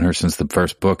 I've known her since the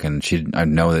first book, and I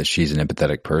know that she's an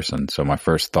empathetic person. So my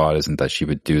first thought isn't that she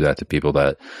would do that to people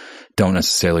that don't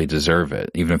necessarily deserve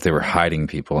it, even if they were hiding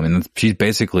people. I mean, she's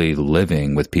basically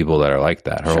living with people that are like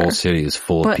that. Her whole city is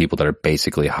full of people that are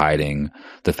basically hiding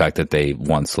the fact that they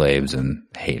want slaves and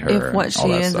hate her. If what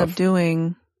she ends up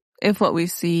doing, if what we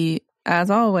see, as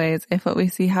always, if what we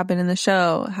see happen in the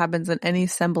show happens in any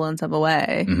semblance of a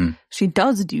way, she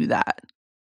does do that.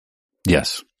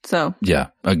 Yes. So yeah,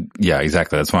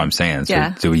 exactly. That's what I'm saying. So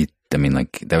that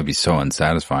would be so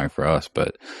unsatisfying for us,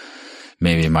 but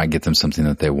maybe it might get them something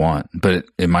that they want, but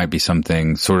it might be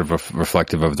something sort of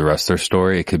reflective of the rest of their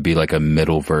story. It could be like a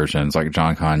middle version. It's like,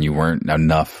 John Con, you weren't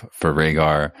enough for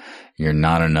Rhaegar. You're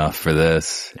not enough for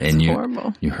this. And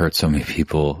you hurt so many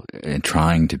people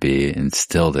trying to be, and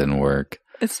still didn't work.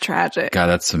 It's tragic. God,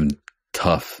 that's some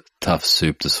tough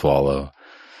soup to swallow.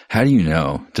 How do you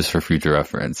know, just for future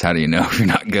reference, how do you know if you're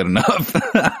not good enough?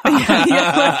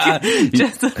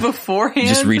 Just beforehand.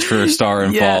 Just reach for a star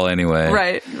and fall anyway.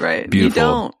 Right. Beautiful. You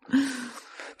don't.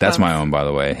 That's my own, by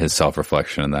the way, his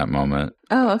self-reflection in that moment.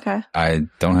 Oh, okay. I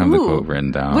don't have the quote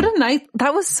written down. What a night.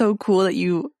 That was so cool that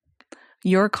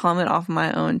your comment off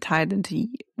my own tied into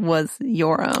was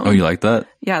your own. Oh, you like that?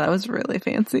 Yeah, that was really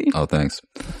fancy. Oh, thanks.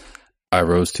 I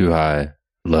rose too high,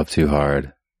 loved too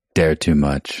hard, dared too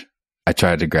much. I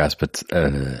tried to grasp it.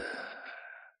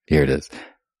 Here it is.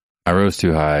 I rose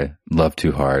too high, loved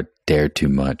too hard, dared too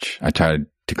much. I tried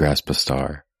to grasp a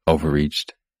star,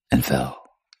 overreached, and fell.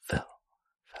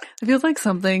 It feels like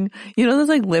something, those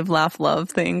like live, laugh, love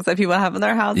things that people have in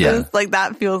their houses. Yeah. Like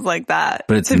that feels like that.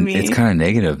 But to me, it's kind of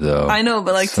negative though. I know,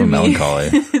 but like so to melancholy.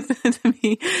 To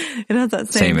me, it has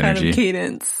that same kind of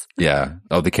cadence. Yeah.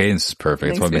 Oh, the cadence is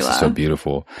perfect. It's what makes it so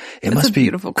beautiful. It must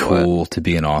be cool to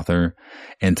be an author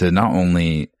and to not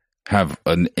only have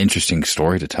an interesting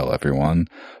story to tell everyone,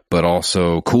 but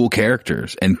also cool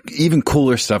characters and even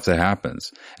cooler stuff that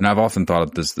happens. And I've often thought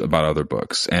of this about other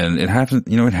books, and it happens,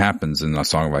 it happens in A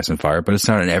Song of Ice and Fire, but it's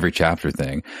not an every chapter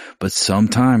thing. But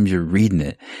sometimes you're reading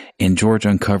it and George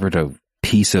uncovered a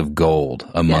piece of gold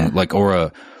among or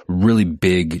a really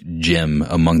big gem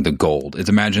among the gold.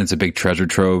 Imagine it's a big treasure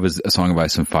trove as A Song of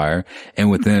Ice and Fire,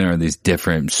 and within are these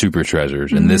different super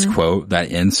treasures. And this quote,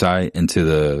 that insight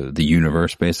into the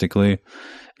universe basically,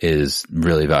 is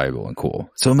really valuable and cool.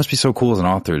 So it must be so cool as an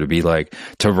author to be like,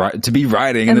 to be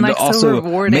writing and then like to also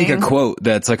make a quote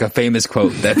that's like a famous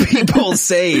quote that people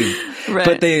save,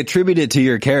 but they attribute it to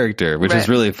your character, which is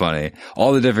really funny.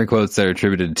 All the different quotes that are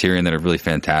attributed to Tyrion that are really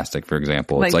fantastic, for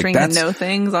example. Like, it's drinking know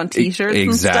things on t-shirts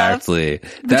exactly. and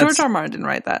stuff. But George R. R. Martin didn't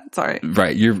write that. Sorry.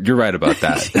 Right. You're right about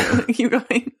that. Keep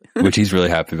going. Which he's really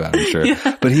happy about, I'm sure.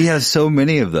 Yeah. But he has so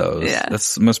many of those. Yeah.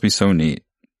 That must be so neat.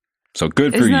 So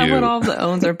good for you. Isn't that what all the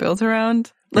owns are built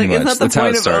around? Like, isn't that the That's point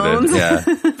how it started. Of owns? Yeah,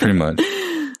 pretty much.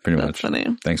 That's funny.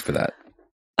 Thanks for that.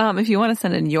 If you want to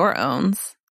send in your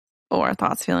owns or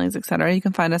thoughts, feelings, etc., you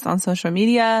can find us on social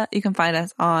media. You can find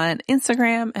us on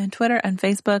Instagram and Twitter and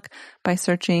Facebook by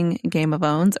searching Game of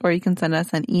Owns, or you can send us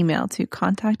an email to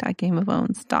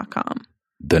contact@gameofowns.com.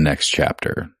 The next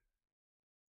chapter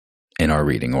in our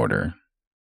reading order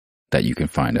that you can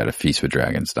find at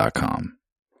afeastwithdragons.com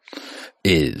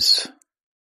is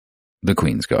The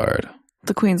Queen's Guard.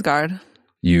 The Queen's Guard.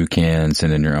 You can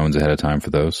send in your owns ahead of time for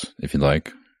those if you'd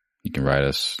like. You can write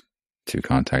us to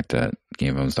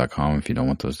contact@gameofthrones.com if you don't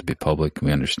want those to be public.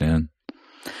 We understand.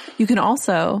 You can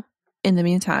also, in the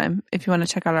meantime, if you want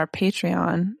to check out our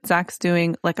Patreon, Zach's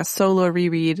doing like a solo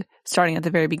reread starting at the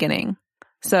very beginning.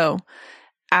 So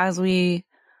as we...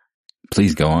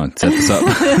 Please go on. Set this up.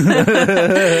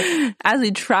 As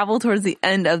we travel towards the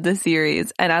end of the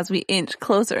series and as we inch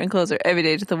closer and closer every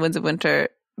day to the Winds of Winter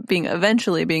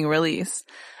eventually being released,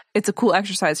 it's a cool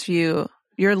exercise for you.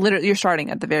 You're starting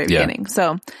at the very beginning.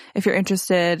 So if you're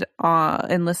interested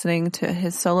in listening to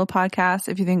his solo podcast,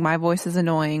 if you think my voice is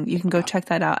annoying, you can go check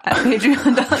that out at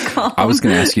patreon.com. I was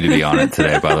going to ask you to be on it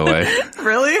today, by the way.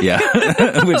 Really? Yeah.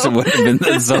 Which wouldn't have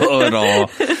been solo at all.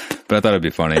 But I thought it'd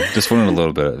be funny. Just wanted a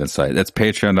little bit of insight. That's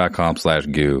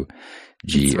patreon.com/goo.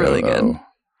 It's really good.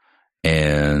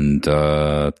 And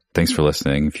thanks for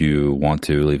listening. If you want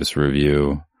to leave us a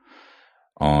review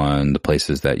on the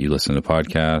places that you listen to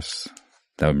podcasts,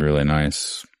 that would be really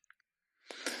nice.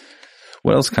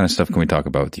 What else kind of stuff can we talk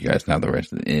about with you guys now that we're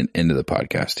into the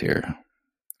podcast here?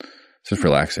 It's just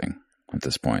relaxing at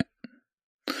this point.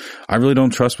 I really don't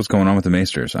trust what's going on with the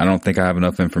Maesters. I don't think I have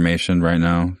enough information right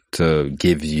now to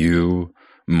give you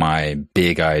my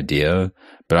big idea,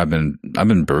 but I've been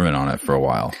brewing on it for a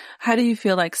while. How do you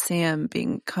feel like Sam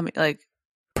coming like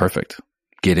perfect?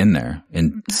 Get in there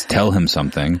and tell him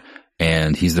something.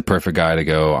 And he's the perfect guy to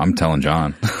go, I'm telling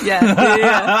John.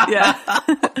 Yeah.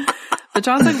 But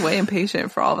John's like way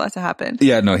impatient for all of that to happen.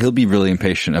 Yeah, no, he'll be really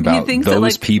impatient about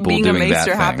those people doing that thing. Being a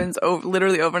Maester happens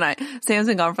literally overnight. Sam's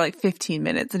been gone for like 15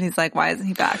 minutes and he's like, why isn't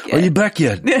he back yet? Are you back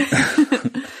yet?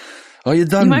 Are you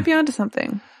done? You might be onto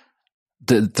something.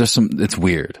 It's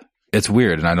weird. It's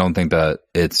weird. And I don't think that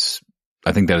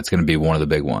I think that it's going to be one of the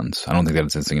big ones. I don't think that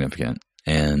it's insignificant.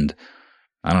 And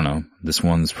I don't know. This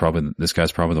guy's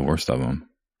probably the worst of them.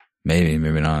 Maybe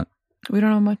not. We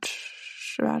don't know much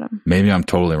about him. Maybe I'm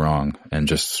totally wrong and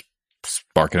just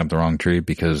barking up the wrong tree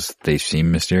because they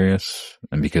seem mysterious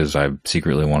and because I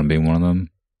secretly want to be one of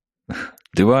them.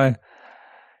 Do I?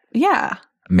 Yeah.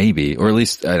 Maybe, or at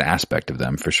least an aspect of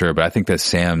them for sure. But I think that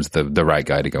Sam's the right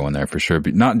guy to go in there for sure.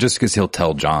 But not just because he'll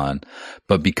tell John,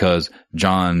 but because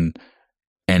John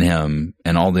and him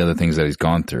and all the other things that he's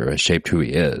gone through has shaped who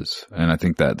he is. And I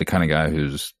think that the kind of guy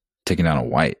who's taking down a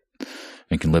white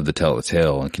and can live to tell the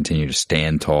tale and continue to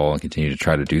stand tall and continue to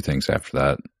try to do things after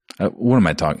that. What am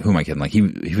I talking? Who am I kidding? Like he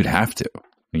would have to.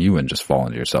 You wouldn't just fall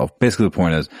into yourself. Basically, the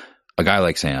point is a guy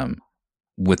like Sam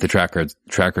with the track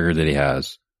record that he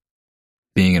has,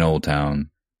 being in Old Town,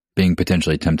 being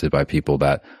potentially tempted by people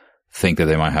that think that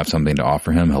they might have something to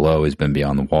offer him. Hello, he's been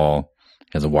beyond the wall.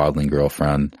 He has a wildling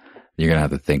girlfriend. You're going to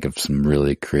have to think of some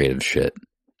really creative shit.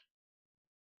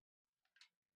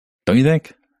 Don't you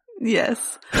think?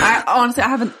 Yes. I honestly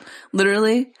haven't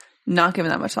literally not given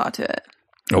that much thought to it.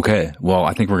 Okay. Well,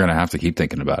 I think we're going to have to keep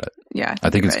thinking about it. Yeah. I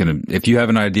think it's going to, if you have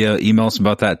an idea, email us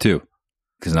about that too.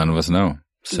 Because none of us know.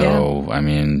 So, yeah. I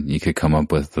mean, you could come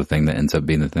up with the thing that ends up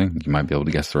being the thing. You might be able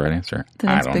to guess the right answer.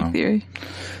 That's big know. Theory.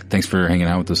 Thanks for hanging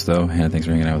out with us though. Hannah, thanks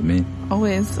for hanging out with me.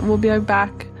 Always. We'll be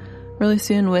back really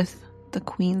soon with The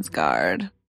Queen's Guard.